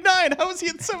 699. How was he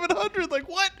at 700? Like,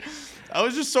 what? I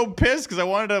was just so pissed because I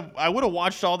would have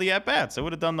watched all the at-bats. I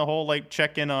would have done the whole like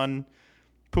check-in on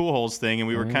Pujols thing, and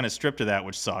we were kind of stripped of that,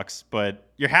 which sucks. But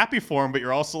you're happy for him, but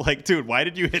you're also like, dude, why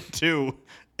did you hit 2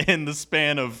 in the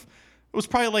span of, it was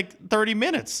probably like 30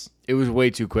 minutes. It was way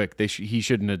too quick. He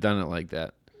shouldn't have done it like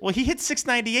that. Well, he hit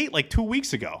 698 like 2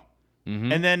 weeks ago.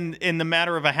 Mm-hmm. And then in the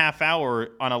matter of a half hour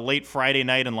on a late Friday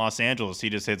night in Los Angeles, he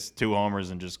just hits 2 homers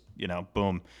and just,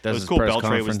 boom. Does it was cool.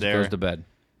 Beltray was there. Goes to bed.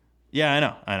 Yeah, I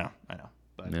know.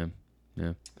 But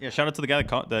yeah. Shout out to the guy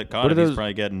that caught it. He's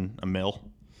probably getting $1 million.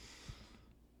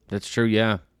 That's true.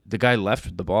 Yeah, the guy left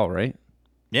with the ball, right?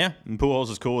 Yeah, and Pujols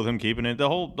is cool with him keeping it. The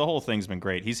whole thing's been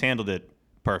great. He's handled it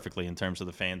perfectly in terms of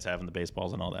the fans having the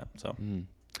baseballs and all that. So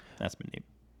that's been neat.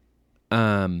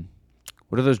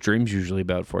 What are those dreams usually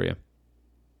about for you?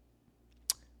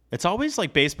 It's always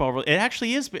like baseball. It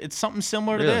actually is. It's something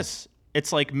similar to this.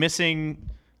 It's like missing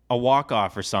a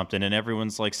walk-off or something, and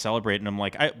everyone's like celebrating. I'm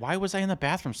like, why was I in the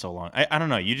bathroom so long? I don't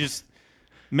know. You just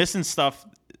missing stuff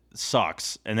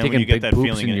sucks. And then Taking when you get big that poops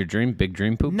feeling in your dream, big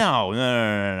dream poop?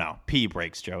 No. Pee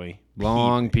breaks, Joey.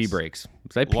 Long pee breaks.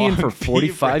 Was I peeing for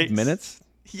 45 minutes?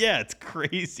 Yeah, it's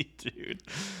crazy, dude.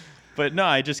 But no,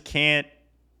 I just can't.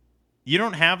 You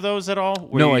don't have those at all?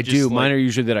 No, I do. Mine are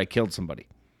usually that I killed somebody.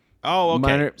 Oh,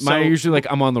 okay. Mine are usually like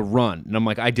I'm on the run, and I'm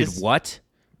like, I did what?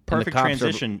 Perfect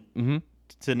transition to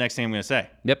the next thing I'm going to say.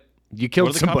 Yep. You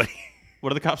killed somebody.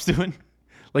 What are the cops doing?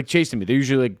 Like chasing me. They're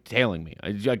usually like tailing me.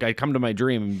 I come to my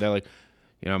dream, and they're like,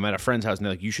 I'm at a friend's house, and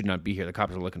they're like, you should not be here. The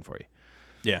cops are looking for you.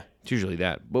 Yeah. It's usually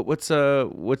that. But what's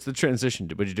the transition?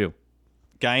 What'd you do?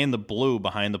 Guy in the blue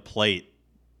behind the plate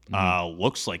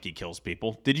looks like he kills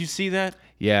people. Did you see that?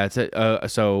 Yeah,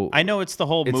 it's so I know it's the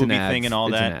whole movie thing and all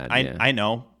that. I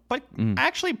know. But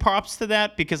actually props to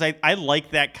that because I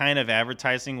like that kind of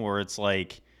advertising where it's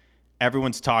like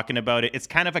everyone's talking about it. It's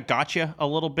kind of a gotcha a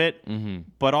little bit,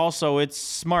 but also it's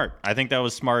smart. I think that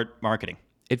was smart marketing.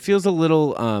 It feels a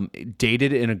little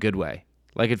dated in a good way.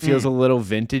 Like it feels a little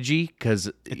vintagey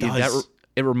because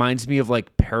it reminds me of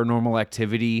like Paranormal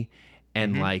Activity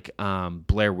and like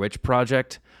Blair Witch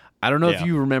Project. I don't know if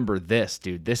you remember this,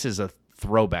 dude. This is a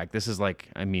throwback. This is like,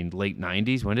 late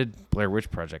 90s. When did Blair Witch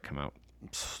Project come out?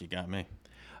 You got me.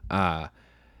 I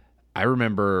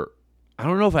remember, I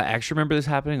don't know if I actually remember this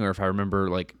happening or if I remember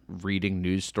like reading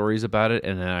news stories about it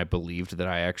and then I believed that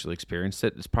I actually experienced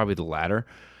it. It's probably the latter.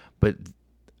 But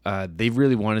they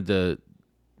really wanted to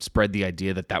spread the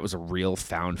idea that was a real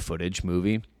found footage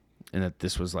movie and that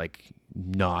this was like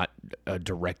not a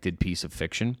directed piece of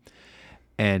fiction.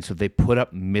 And so they put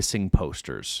up missing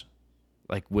posters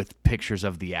like with pictures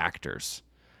of the actors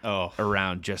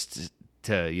around just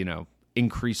to,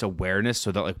 increase awareness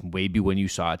so that like maybe when you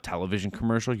saw a television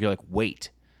commercial, you're like, wait,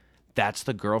 that's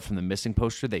the girl from the missing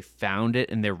poster. They found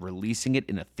it and they're releasing it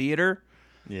in a theater.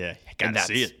 Yeah, you gotta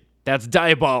see it. That's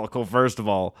diabolical, first of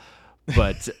all.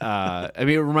 But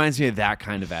it reminds me of that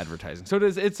kind of advertising. So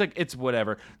it's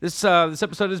whatever. This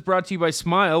episode is brought to you by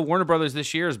Smile. Warner Brothers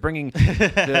this year is bringing.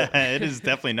 It is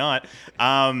definitely not.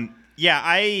 When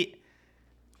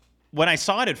I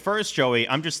saw it at first, Joey,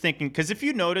 I'm just thinking because if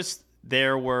you noticed,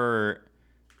 there were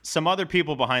some other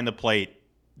people behind the plate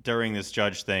during this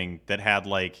judge thing that had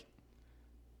like.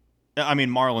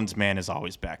 Marlon's Man is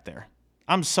always back there.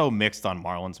 I'm so mixed on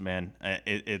Marlon's Man.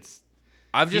 It's.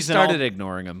 I've just started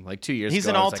ignoring him like 2 years ago. He's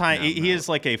an all-time. He is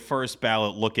like a first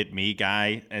ballot look at me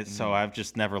guy, and so I've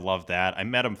just never loved that. I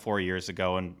met him 4 years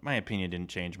ago, and my opinion didn't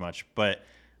change much. But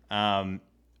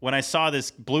when I saw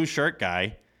this blue shirt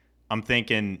guy, I'm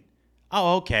thinking,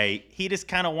 oh, okay, he just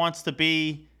kind of wants to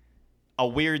be a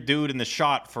weird dude in the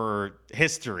shot for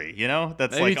history, you know?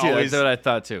 That's Me too. always. That's what I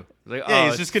thought too. Like, Yeah,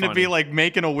 he's just gonna be like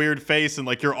making a weird face, and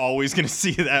like you're always gonna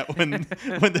see that when and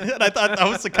I thought that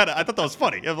was I thought that was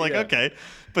funny. I'm like, okay,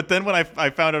 but then when I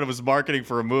found out it was marketing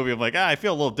for a movie, I'm like, I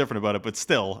feel a little different about it, but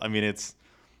still, I mean, it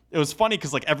was funny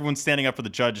because like everyone's standing up for the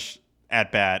judge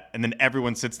at bat, and then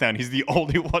everyone sits down. He's the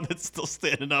only one that's still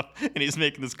standing up, and he's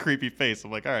making this creepy face.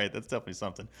 I'm like, all right, that's definitely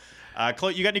something. You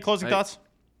got any closing thoughts?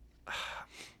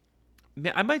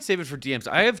 I might save it for DMs.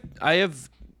 I have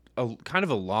a kind of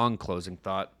a long closing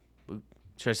thought.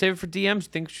 Should I save it for DMs?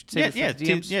 Think we should save it for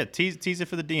DMs? Tease it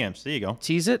for the DMs. There you go.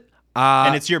 Tease it.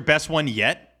 And it's your best one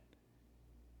yet?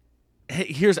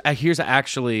 Here's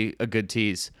actually a good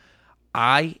tease.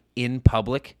 I, in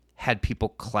public, had people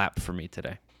clap for me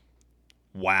today.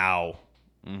 Wow.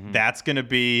 Mm-hmm. That's going to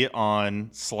be on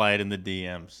Slide in the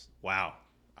DMs. Wow.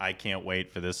 I can't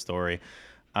wait for this story.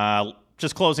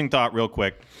 Just closing thought real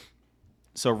quick.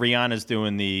 So Rihanna's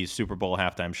doing the Super Bowl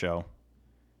halftime show,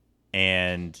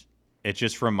 and it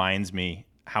just reminds me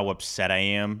how upset I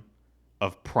am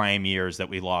of prime years that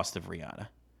we lost of Rihanna.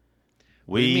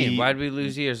 What do you mean? Why did we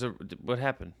lose years? What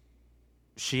happened?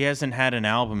 She hasn't had an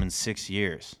album in 6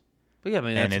 years. Well, yeah, I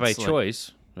mean, that's by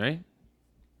choice, right?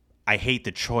 I hate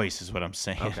the choice is what I'm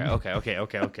saying.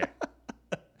 Okay.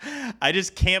 I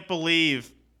just can't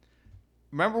believe.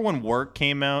 Remember when Work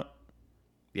came out?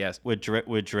 Yes. With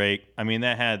Drake. I mean,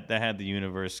 that had the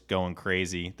universe going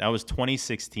crazy. That was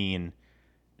 2016.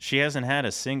 She hasn't had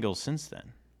a single since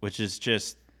then, which is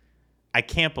just, I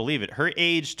can't believe it. Her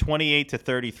age, 28 to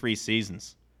 33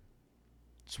 seasons.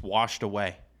 It's washed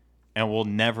away. And we'll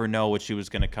never know what she was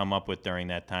going to come up with during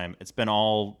that time. It's been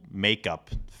all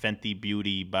makeup, Fenty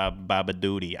Beauty, Baba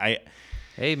Doody.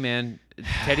 Hey, man,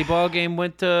 Teddy Ballgame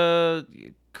went to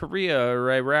Korea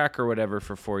or Iraq or whatever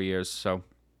for 4 years, so.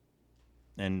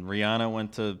 And Rihanna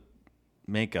went to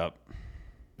makeup.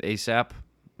 ASAP?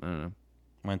 I don't know.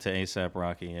 Went to ASAP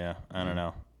Rocky, yeah. I don't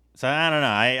know. So I don't know.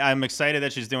 I'm excited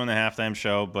that she's doing the halftime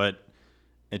show, but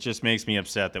it just makes me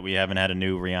upset that we haven't had a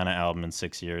new Rihanna album in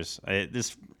 6 years.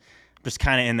 Just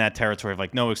kind of in that territory of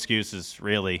like no excuses,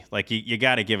 really. Like you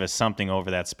got to give us something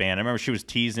over that span. I remember she was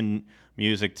teasing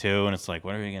music too, and it's like,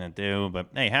 what are we going to do? But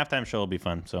hey, halftime show will be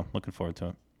fun, so looking forward to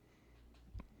it.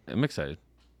 I'm excited.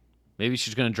 Maybe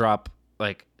she's going to drop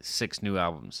like 6 new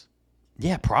albums.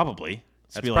 Yeah, probably.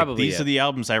 That's probably these are the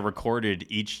albums I recorded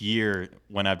each year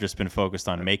when I've just been focused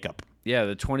on makeup. Yeah,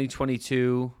 the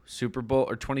 2022 Super Bowl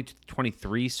or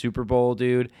 2023 Super Bowl,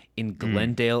 dude, in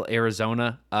Glendale,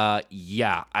 Arizona.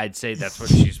 Yeah, I'd say that's what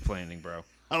she's planning, bro.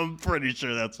 I'm pretty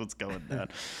sure that's what's going down.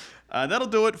 That'll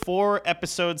do it for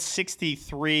episode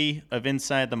 63 of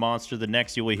Inside the Monster. The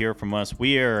next you will hear from us,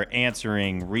 we are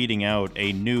reading out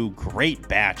a new great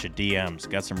batch of DMs.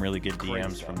 Got some really good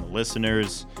DMs from the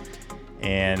listeners,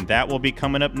 and that will be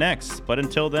coming up next. But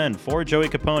until then, for Joey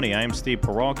Capone, I am Steve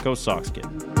Peralt. Go Sox, kid.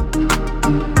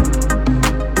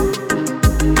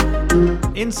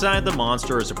 Inside the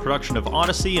Monster is a production of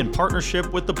Odyssey in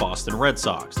partnership with the Boston Red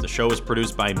Sox. The show is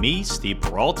produced by me, Steve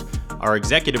Peralt. Our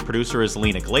executive producer is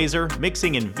Lena Glazer.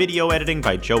 Mixing and video editing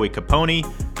by Joey Capone.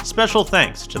 Special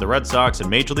thanks to the Red Sox and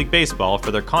Major League Baseball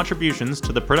for their contributions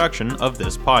to the production of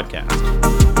this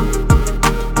podcast.